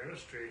in our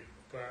ministry,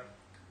 but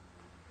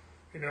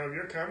if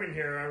you're coming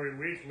here every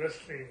week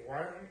listening,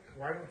 why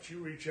don't you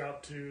reach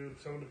out to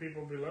some of the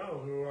people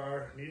below who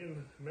are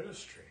needing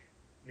ministry,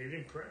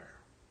 needing prayer?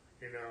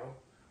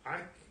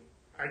 I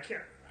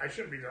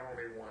shouldn't be the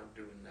only one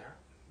doing that.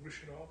 We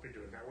should all be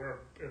doing that.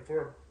 If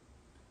we're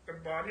the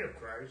body of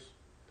Christ,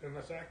 then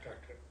let's act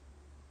like it.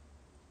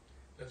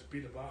 Let's be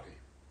the body.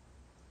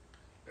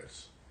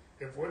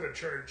 If we're the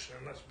church,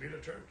 then let's be the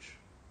church.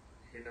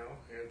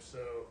 And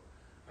so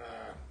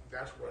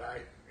that's what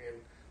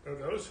and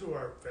those who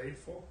are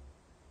faithful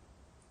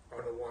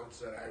are the ones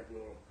that I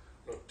will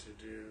look to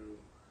do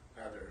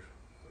other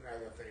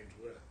things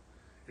with.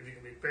 If you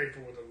can be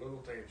faithful with the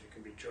little things, you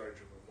can be charged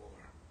with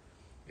more.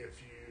 If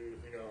you,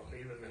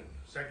 even in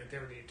 2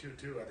 Timothy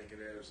 2:2, I think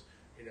it is,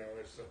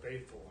 it's the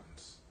faithful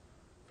ones.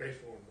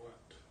 Faithful in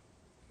what?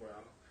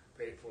 Well,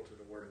 faithful to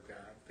the Word of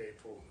God,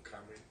 faithful in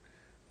coming,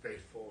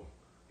 faithful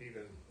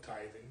even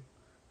tithing.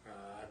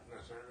 I'm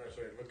not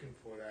necessarily looking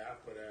for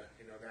that, but that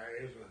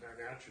is an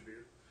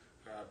attribute.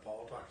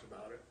 Paul talks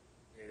about it.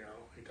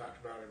 He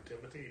talked about it in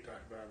Timothy. He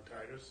talked about it in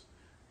Titus.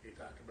 He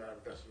talked about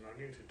it in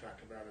Thessalonians. He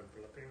talked about it in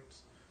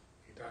Philippians.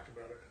 He talked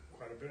about it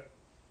quite a bit.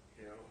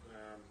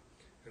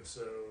 And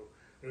so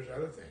there's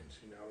other things.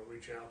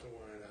 Reaching out to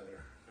one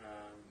another,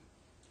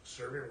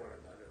 serving one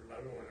another,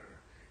 loving one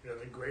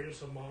another. The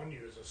greatest among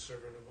you is a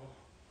servant of all.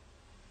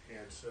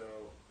 And so,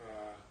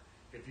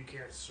 if you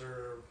can't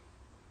serve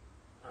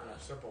on a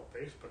simple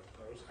Facebook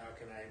post, how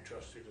can I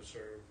entrust you to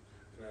serve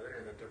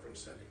in a different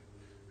setting?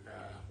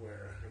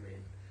 Where,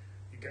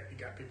 you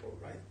got people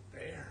right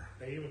there.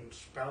 They even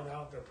spelled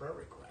out their prayer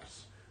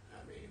requests.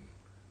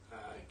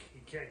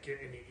 You can't get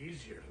any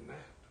easier than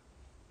that.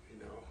 And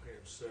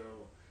so,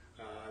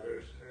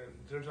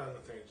 there's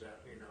other things that,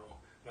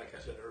 like I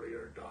said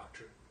earlier,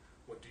 doctrine.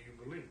 What do you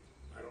believe?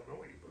 I don't know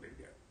what you believe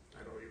yet.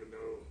 I don't even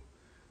know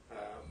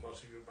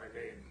most of you by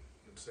name.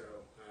 And so,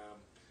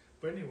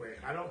 but anyway,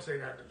 I don't say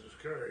that to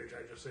discourage.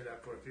 I just say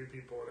that for a few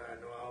people that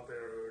I know out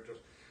there who are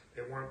just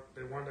they want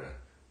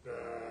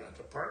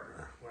to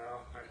partner.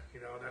 Well,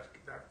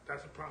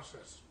 that's a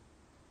process.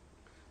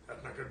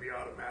 That's not going to be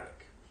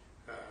automatic.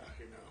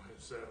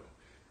 And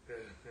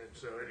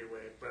so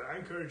anyway, but I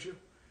encourage you.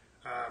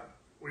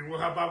 We will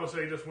have Bible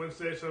study this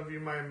Wednesday. Some of you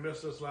might have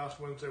missed this last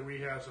Wednesday. We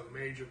had some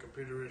major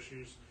computer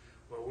issues.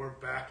 Well, we're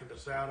back in the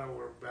saddle.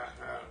 We're back.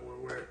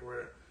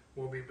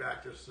 We'll be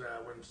back this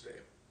Wednesday.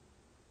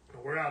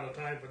 We're out of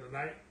time for the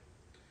night.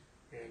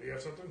 And do you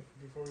have something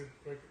before we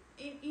break?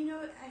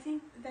 I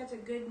think that's a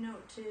good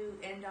note to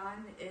end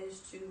on, is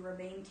to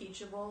remain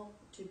teachable,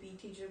 to be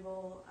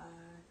teachable,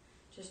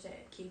 just to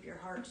keep your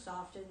heart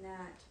soft in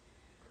that.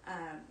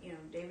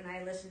 Dave and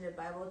I listen to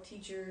Bible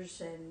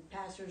teachers and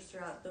pastors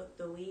throughout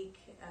the week.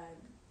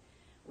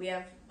 We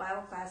have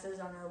Bible classes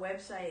on our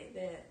website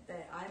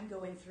that I'm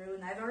going through,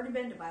 and I've already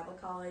been to Bible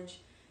college.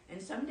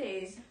 And some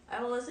days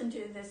I will listen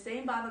to the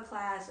same Bible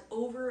class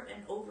over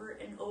and over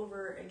and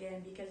over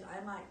again because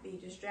I might be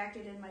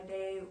distracted in my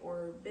day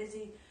or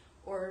busy,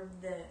 or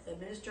the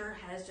minister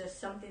has just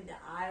something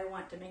that I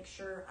want to make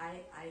sure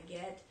I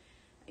get.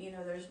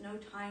 There's no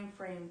time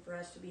frame for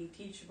us to be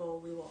teachable.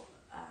 We will,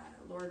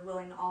 Lord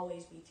willing,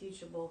 always be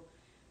teachable.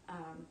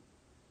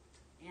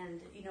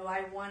 And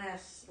I want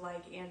us,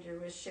 like Andrew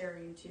was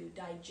sharing, to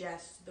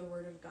digest the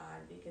Word of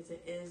God because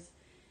it is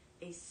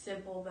a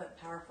simple but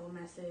powerful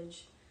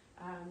message.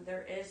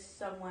 There is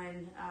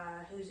someone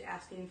who's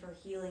asking for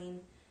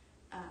healing.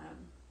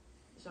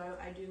 So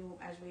I do,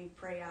 as we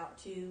pray out,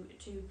 to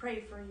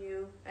pray for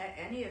you,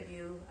 any of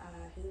you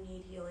who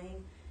need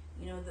healing.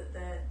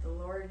 The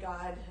Lord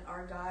God,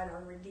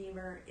 our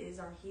Redeemer, is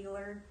our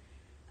healer.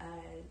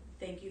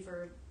 Thank you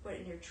for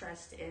putting your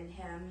trust in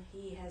Him.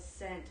 He has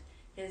sent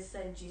His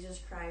Son, Jesus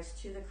Christ,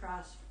 to the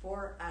cross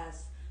for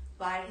us.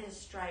 By His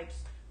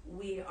stripes,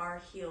 we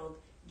are healed.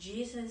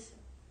 Jesus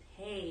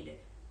paid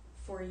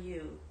for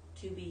you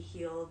to be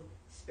healed,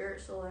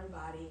 spirit, soul, and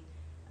body.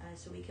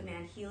 So we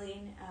command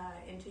healing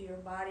into your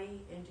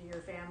body, into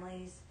your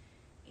families,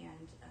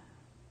 and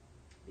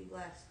be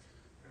blessed.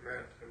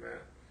 Amen.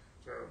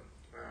 So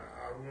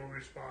I will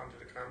respond to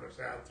the comments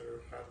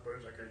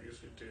afterwards like I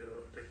usually do.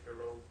 It'll take me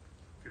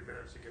a few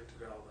minutes to get to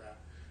all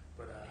that,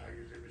 but I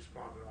usually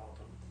respond to all of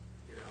them.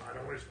 I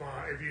don't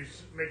respond. If you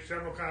make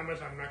several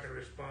comments, I'm not going to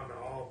respond to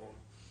all of them.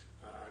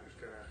 I'm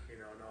just going to,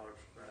 acknowledge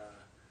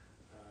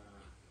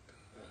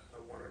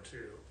one or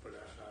two. But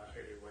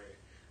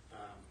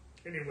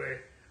anyway,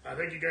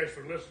 thank you guys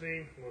for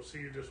listening. We'll see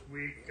you this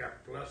week. God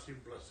bless you.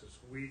 Bless this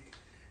week.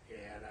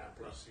 And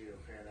bless you.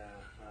 And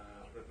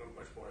there's not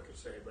much more I can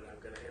say, but I'm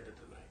going to end it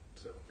tonight.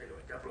 So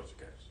anyway, God bless you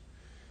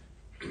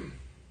guys.